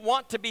he didn't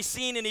want to be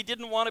seen and he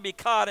didn't want to be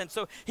caught. And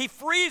so he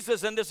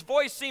freezes, and this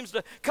voice seems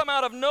to come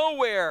out of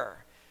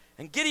nowhere.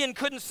 And Gideon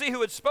couldn't see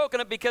who had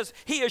spoken it because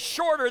he is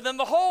shorter than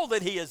the hole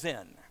that he is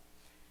in.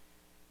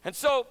 And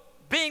so,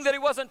 being that he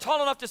wasn't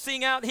tall enough to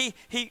see out, he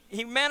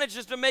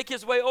manages to make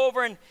his way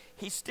over, and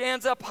he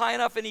stands up high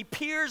enough, and he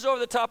peers over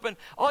the top, and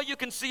all you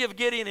can see of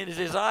Gideon is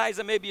his eyes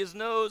and maybe his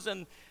nose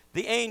and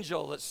the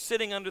angel that's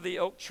sitting under the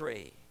oak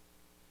tree.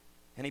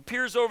 And he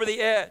peers over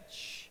the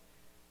edge,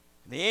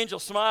 and the angel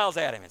smiles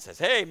at him and says,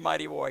 "Hey,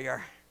 mighty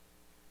warrior,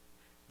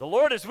 the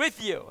Lord is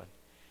with you." And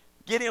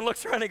Gideon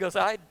looks around and he goes,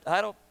 I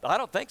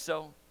don't think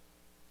so.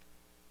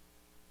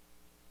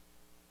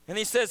 And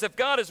he says, "If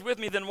God is with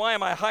me, then why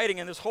am I hiding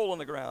in this hole in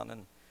the ground?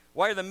 And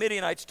why are the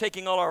Midianites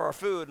taking all our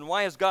food? And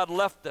why has God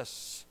left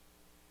us?"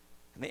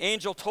 And the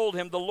angel told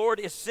him, "The Lord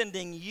is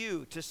sending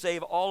you to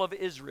save all of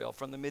Israel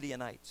from the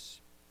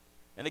Midianites."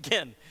 And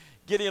again,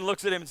 Gideon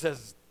looks at him and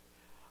says,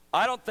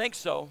 "I don't think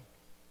so.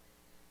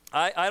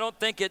 I don't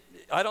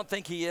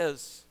think he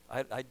is.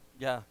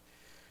 Yeah."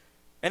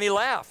 And he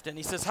laughed and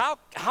he says,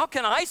 how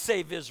can I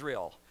save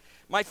Israel?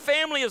 My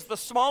family is the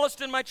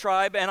smallest in my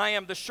tribe, and I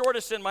am the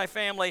shortest in my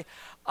family.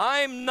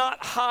 I'm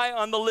not high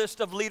on the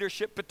list of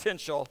leadership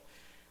potential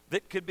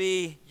that could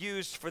be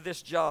used for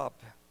this job.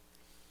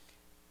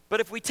 But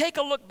if we take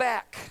a look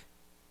back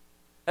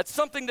at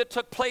something that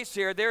took place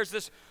here, there's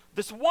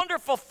this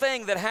wonderful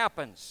thing that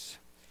happens.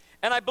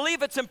 And I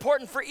believe it's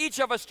important for each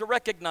of us to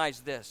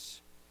recognize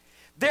this.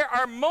 There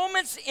are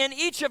moments in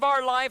each of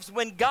our lives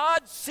when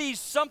God sees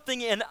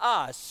something in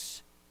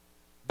us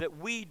that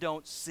we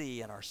don't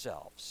see in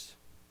ourselves.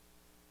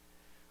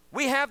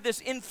 We have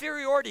this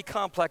inferiority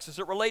complex as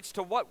it relates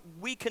to what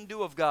we can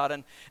do of God,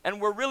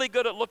 and we're really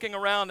good at looking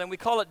around, and we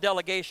call it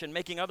delegation,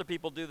 making other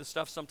people do the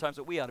stuff sometimes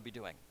that we ought to be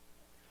doing.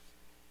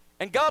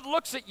 And God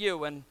looks at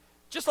you, and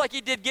just like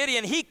he did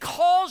Gideon, he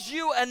calls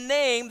you a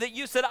name that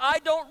you said, "I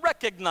don't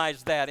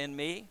recognize that in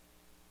me."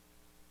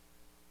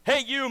 "Hey,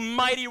 you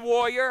mighty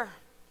warrior."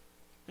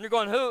 And you're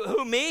going,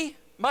 who me?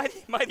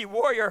 Mighty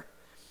warrior.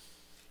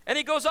 And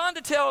he goes on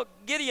to tell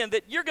Gideon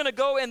that you're going to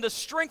go in the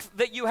strength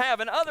that you have.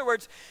 In other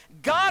words,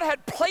 God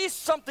had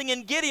placed something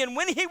in Gideon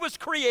when he was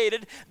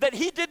created that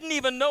he didn't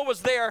even know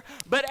was there.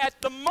 But at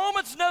the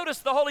moment's notice,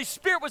 the Holy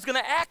Spirit was going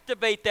to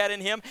activate that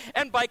in him.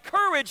 And by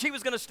courage, he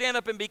was going to stand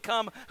up and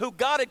become who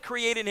God had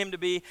created him to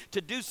be,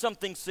 to do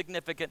something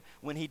significant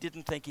when he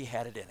didn't think he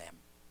had it in him.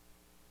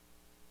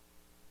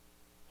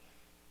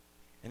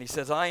 And he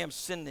says, "I am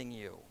sending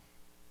you."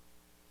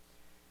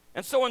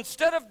 And so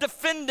instead of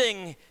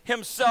defending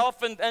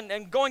himself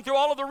and going through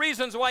all of the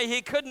reasons why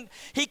he couldn't,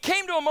 he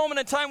came to a moment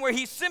in time where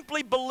he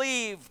simply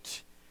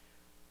believed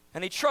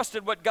and he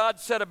trusted what God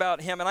said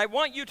about him. And I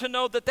want you to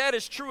know that that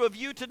is true of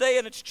you today,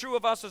 and it's true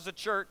of us as a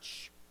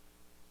church.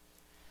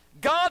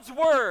 God's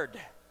word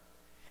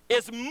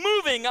is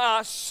moving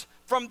us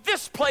from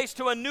this place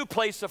to a new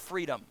place of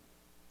freedom.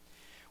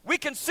 We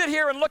can sit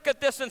here and look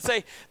at this and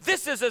say,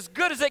 this is as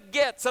good as it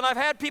gets. And I've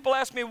had people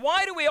ask me,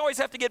 why do we always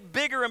have to get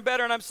bigger and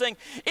better? And I'm saying,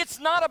 it's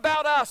not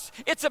about us.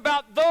 It's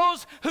about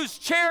those whose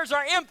chairs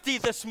are empty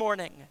this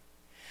morning,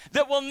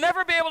 that will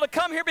never be able to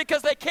come here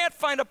because they can't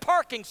find a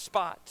parking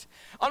spot.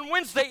 On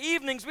Wednesday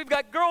evenings, we've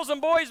got girls and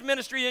boys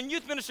ministry and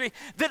youth ministry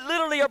that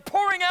literally are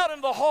pouring out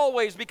into the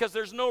hallways because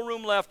there's no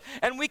room left.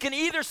 And we can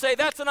either say,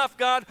 that's enough,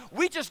 God.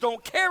 We just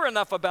don't care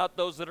enough about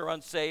those that are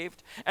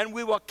unsaved, and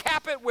we will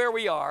cap it where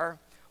we are.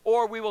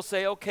 Or we will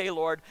say, okay,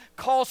 Lord,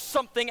 call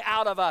something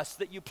out of us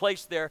that you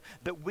placed there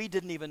that we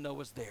didn't even know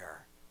was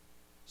there,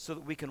 so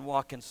that we can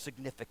walk in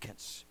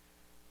significance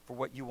for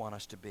what you want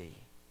us to be.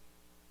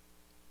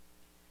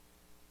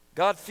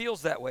 God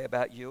feels that way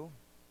about you,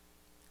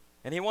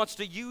 and he wants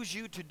to use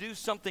you to do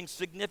something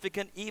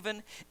significant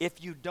even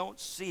if you don't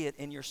see it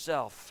in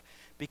yourself,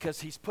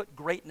 because he's put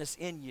greatness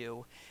in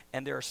you,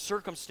 and there are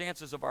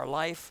circumstances of our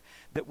life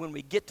that when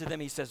we get to them,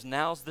 he says,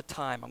 now's the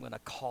time I'm going to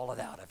call it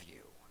out of you.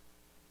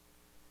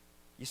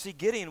 You see,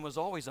 Gideon was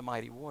always a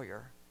mighty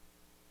warrior.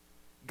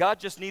 God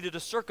just needed a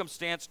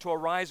circumstance to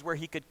arise where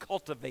he could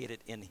cultivate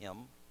it in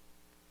him.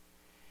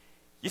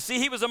 You see,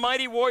 he was a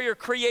mighty warrior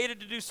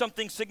created to do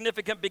something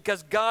significant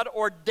because God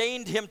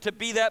ordained him to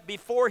be that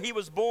before he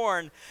was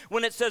born.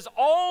 When it says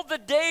all the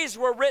days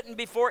were written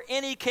before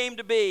any came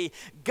to be,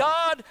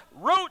 God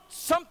wrote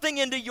something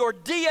into your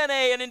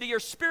DNA and into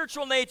your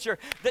spiritual nature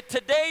that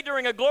today,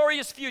 during a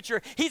glorious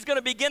future, he's going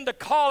to begin to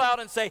call out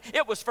and say,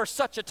 it was for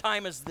such a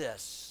time as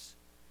this.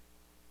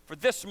 for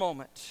this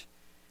moment.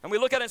 And we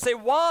look at it and say,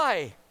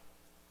 why?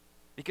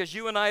 Because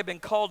you and I have been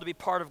called to be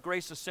part of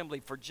Grace Assembly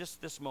for just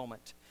this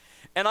moment.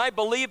 And I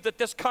believe that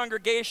this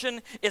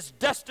congregation is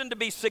destined to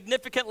be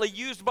significantly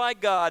used by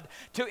God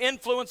to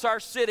influence our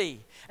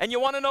city. And you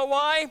want to know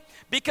why?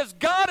 Because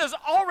God has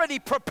already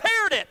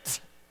prepared it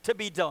to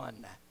be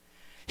done.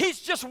 He's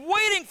just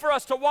waiting for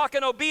us to walk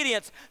in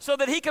obedience so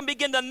that he can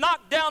begin to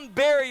knock down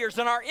barriers,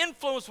 and our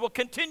influence will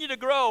continue to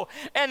grow,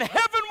 and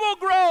heaven will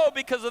grow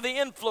because of the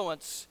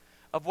influence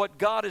of what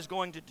God is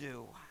going to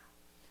do.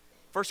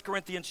 1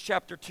 Corinthians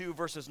chapter 2,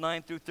 verses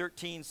 9 through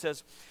 13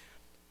 says,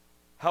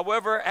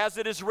 however, as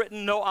it is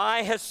written, no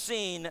eye has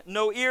seen,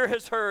 no ear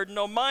has heard,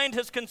 no mind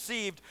has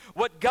conceived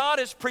what God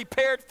has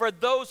prepared for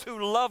those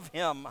who love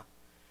him.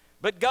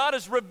 But God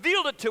has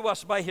revealed it to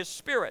us by his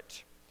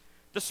Spirit.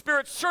 The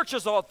Spirit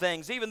searches all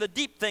things, even the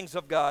deep things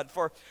of God.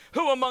 For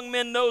who among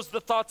men knows the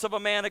thoughts of a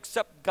man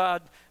except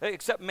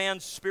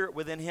man's spirit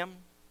within him?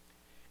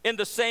 In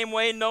the same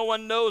way, no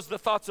one knows the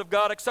thoughts of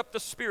God except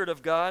the Spirit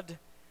of God.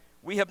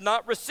 We have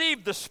not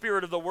received the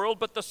spirit of the world,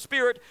 but the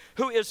Spirit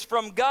who is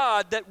from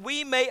God, that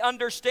we may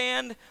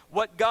understand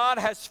what God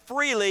has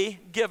freely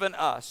given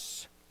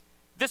us.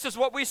 This is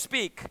what we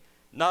speak,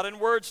 not in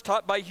words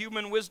taught by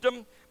human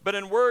wisdom, but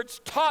in words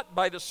taught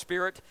by the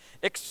Spirit,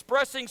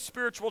 expressing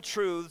spiritual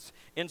truths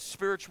in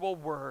spiritual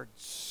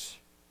words.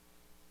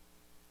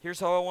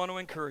 Here's how I want to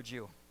encourage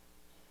you.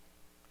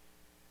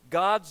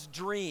 God's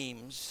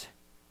dreams,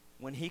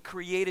 when he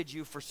created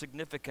you for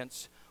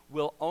significance,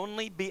 will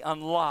only be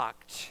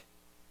unlocked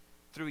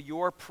through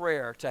your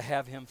prayer to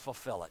have him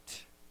fulfill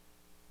it.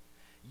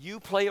 You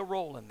play a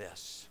role in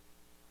this.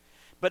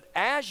 But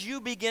as you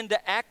begin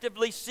to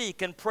actively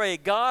seek and pray,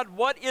 God,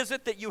 what is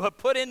it that you have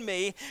put in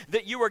me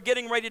that you are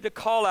getting ready to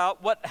call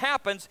out? What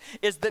happens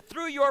is that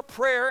through your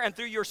prayer and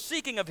through your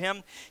seeking of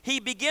him, he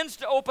begins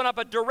to open up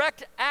a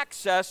direct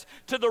access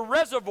to the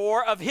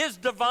reservoir of his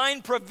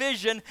divine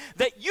provision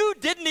that you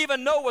didn't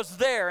even know was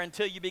there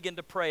until you begin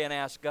to pray and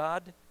ask,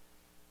 God,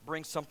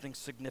 bring something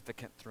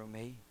significant through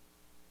me.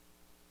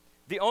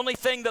 The only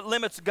thing that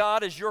limits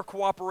God is your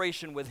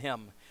cooperation with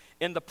him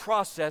in the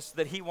process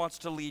that he wants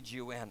to lead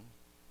you in.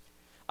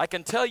 I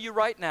can tell you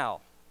right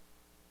now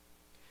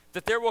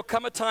that there will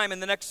come a time in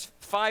the next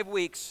 5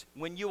 weeks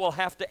when you will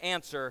have to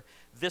answer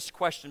this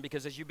question,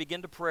 because as you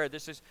begin to pray,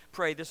 this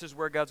is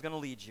where God's going to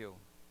lead you.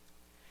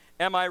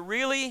 Am I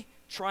really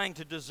trying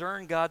to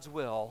discern God's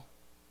will,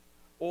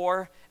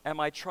 or am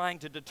I trying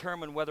to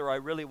determine whether I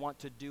really want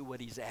to do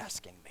what he's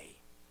asking me?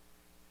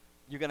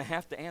 You're going to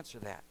have to answer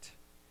that.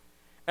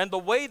 And the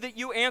way that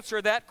you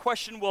answer that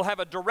question will have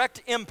a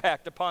direct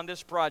impact upon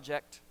this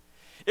project.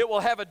 It will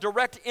have a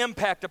direct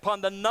impact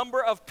upon the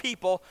number of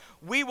people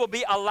we will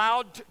be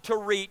allowed to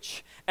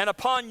reach, and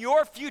upon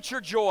your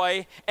future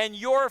joy and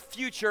your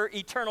future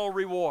eternal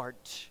reward.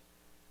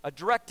 A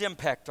direct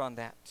impact on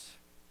that.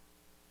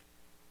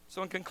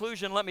 So in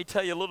conclusion, let me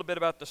tell you a little bit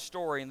about the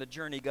story and the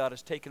journey God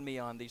has taken me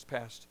on these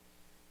past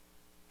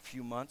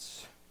few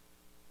months.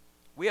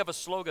 We have a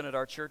slogan at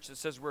our church that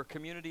says we're a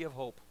community of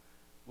hope,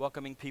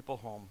 welcoming people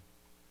home.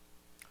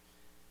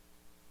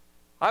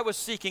 I was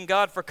seeking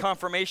God for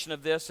confirmation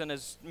of this, and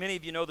as many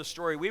of you know the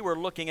story, we were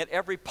looking at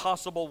every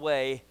possible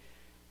way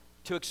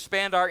to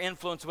expand our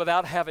influence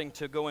without having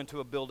to go into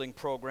a building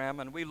program,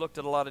 and we looked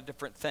at a lot of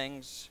different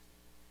things.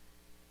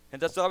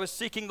 And as I was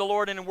seeking the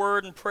Lord in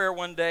word and prayer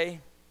one day,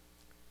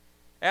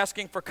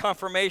 asking for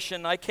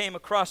confirmation, I came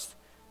across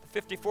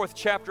the 54th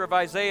chapter of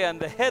Isaiah, and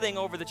the heading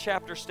over the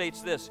chapter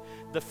states this: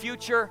 the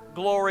future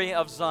glory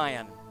of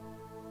Zion.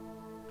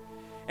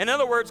 In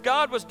other words,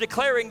 God was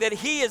declaring that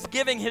he is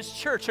giving his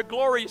church a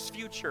glorious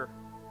future.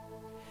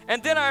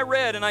 And then I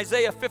read in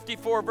Isaiah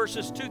 54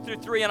 verses 2 through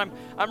 3, and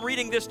I'm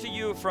reading this to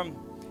you from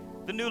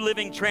the New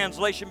Living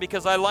Translation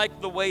because I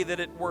like the way that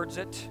it words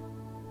it.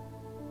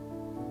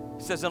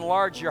 It says,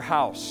 enlarge your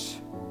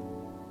house,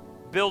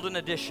 build an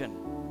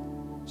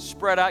addition,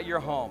 spread out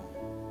your home,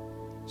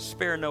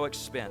 spare no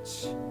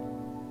expense,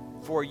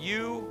 for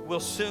you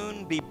will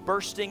soon be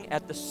bursting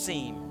at the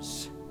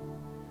seams.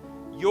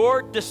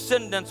 Your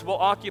descendants will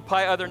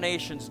occupy other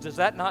nations. Does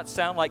that not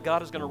sound like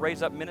God is going to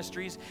raise up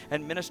ministries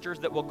and ministers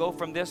that will go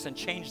from this and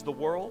change the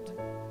world?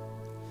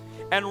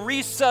 And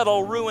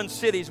resettle ruined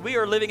cities. We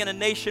are living in a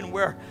nation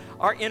where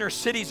our inner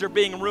cities are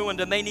being ruined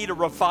and they need a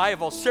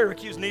revival.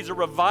 Syracuse needs a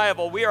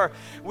revival. We are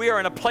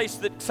in a place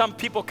that some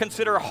people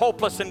consider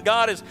hopeless, and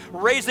God is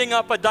raising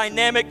up a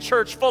dynamic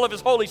church full of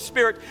his Holy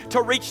Spirit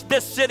to reach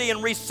this city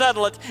and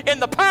resettle it in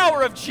the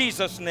power of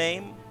Jesus'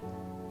 name.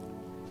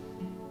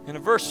 And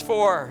in verse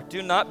 4,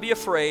 do not be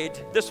afraid.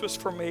 This was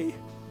for me.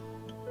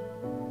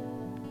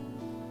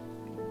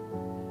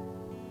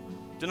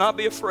 Do not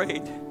be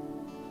afraid.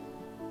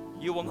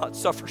 You will not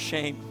suffer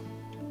shame.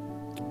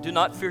 Do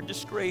not fear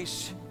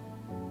disgrace.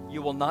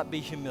 You will not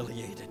be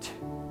humiliated.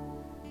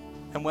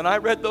 And when I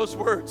read those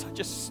words, I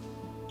just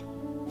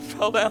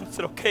fell down and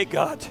said, okay,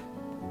 God.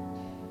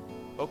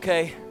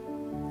 Okay.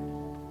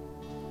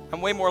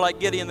 I'm way more like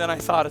Gideon than I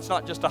thought. It's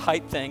not just a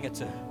height thing.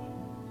 It's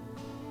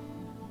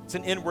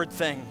an inward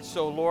thing.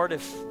 So, Lord,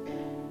 if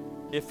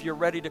if you're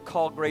ready to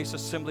call Grace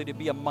Assembly to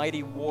be a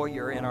mighty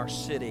warrior in our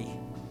city,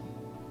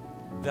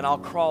 then I'll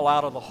crawl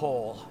out of the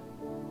hole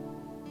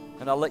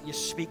and I'll let you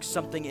speak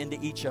something into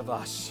each of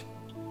us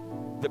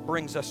that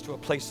brings us to a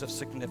place of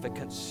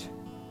significance.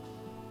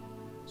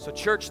 So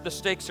church, the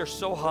stakes are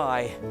so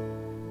high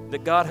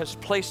that God has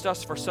placed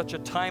us for such a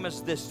time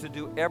as this to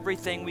do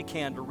everything we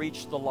can to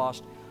reach the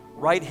lost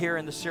right here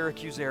in the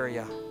Syracuse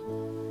area.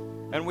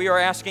 And we are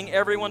asking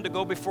everyone to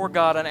go before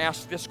God and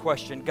ask this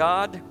question: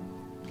 God,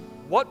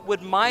 what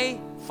would my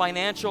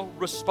financial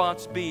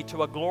response be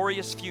to a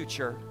glorious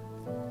future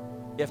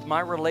if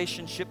my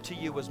relationship to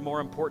you was more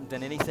important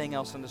than anything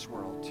else in this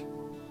world?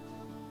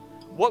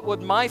 What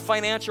would my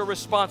financial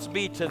response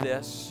be to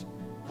this?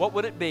 What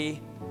would it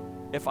be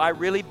if I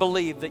really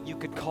believed that you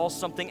could call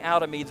something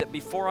out of me that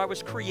before I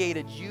was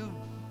created, you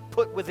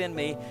put within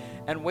me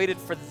and waited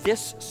for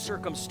this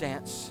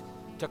circumstance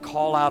to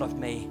call out of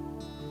me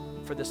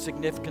for the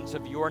significance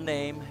of your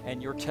name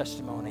and your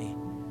testimony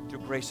through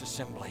Grace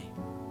Assembly?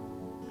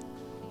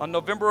 On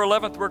November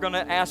 11th, we're going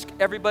to ask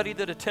everybody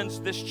that attends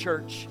this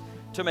church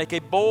to make a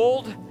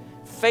bold,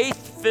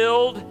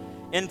 faith-filled,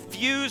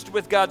 infused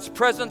with God's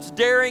presence,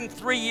 daring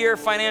 3-year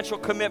financial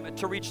commitment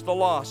to reach the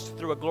lost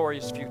through a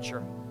glorious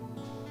future.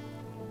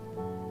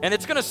 And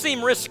it's going to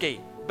seem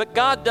risky, but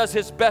God does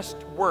His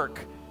best work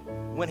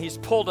when He's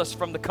pulled us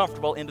from the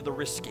comfortable into the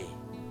risky.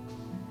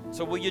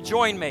 So will you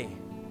join me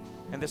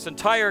and this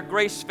entire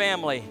Grace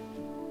family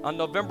on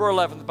November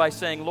 11th by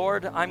saying,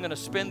 Lord, I'm going to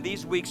spend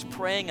these weeks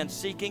praying and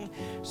seeking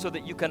so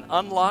that you can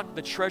unlock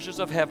the treasures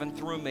of heaven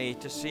through me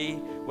to see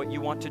what you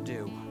want to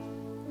do.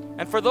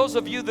 And for those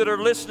of you that are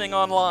listening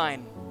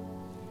online,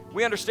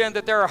 we understand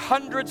that there are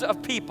hundreds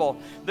of people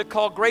that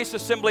call Grace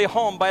Assembly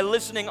home by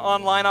listening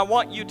online. I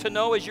want you to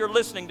know as you're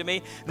listening to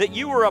me that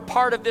you are a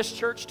part of this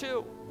church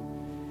too.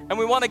 And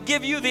we want to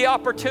give you the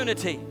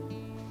opportunity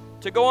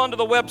to go onto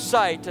the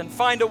website and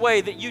find a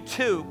way that you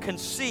too can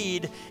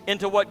seed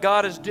into what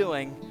God is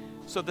doing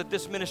so that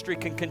this ministry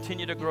can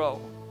continue to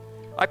grow.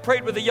 I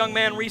prayed with a young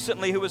man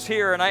recently who was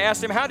here, and I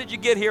asked him, how did you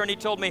get here? And he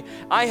told me,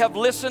 I have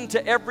listened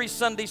to every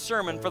Sunday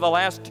sermon for the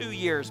last 2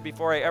 years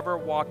before I ever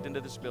walked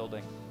into this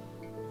building.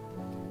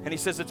 And he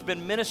says, it's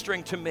been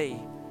ministering to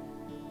me.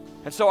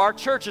 And so our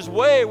church is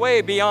way,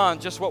 way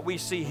beyond just what we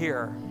see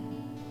here.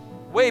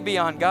 Way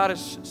beyond. God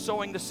is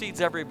sowing the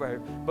seeds everywhere,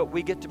 but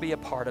we get to be a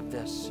part of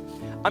this.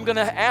 I'm going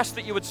to ask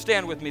that you would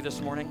stand with me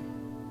this morning.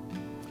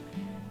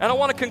 And I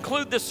want to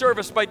conclude this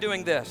service by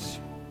doing this.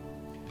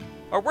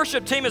 Our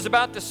worship team is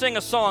about to sing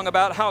a song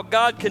about how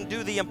God can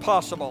do the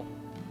impossible.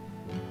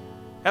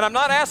 And I'm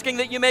not asking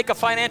that you make a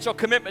financial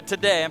commitment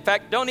today. In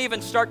fact, don't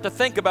even start to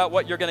think about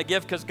what you're going to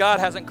give because God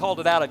hasn't called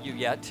it out of you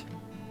yet.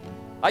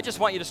 I just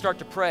want you to start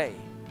to pray.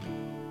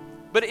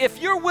 But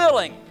if you're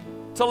willing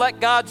to let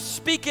God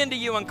speak into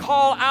you and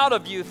call out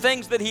of you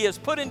things that He has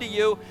put into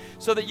you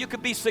so that you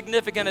could be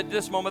significant at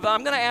this moment,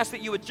 I'm going to ask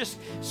that you would just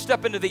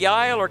step into the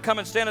aisle or come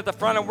and stand at the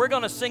front, and we're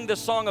going to sing this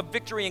song of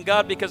victory in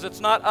God because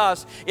it's not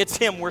us, it's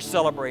Him we're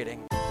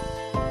celebrating.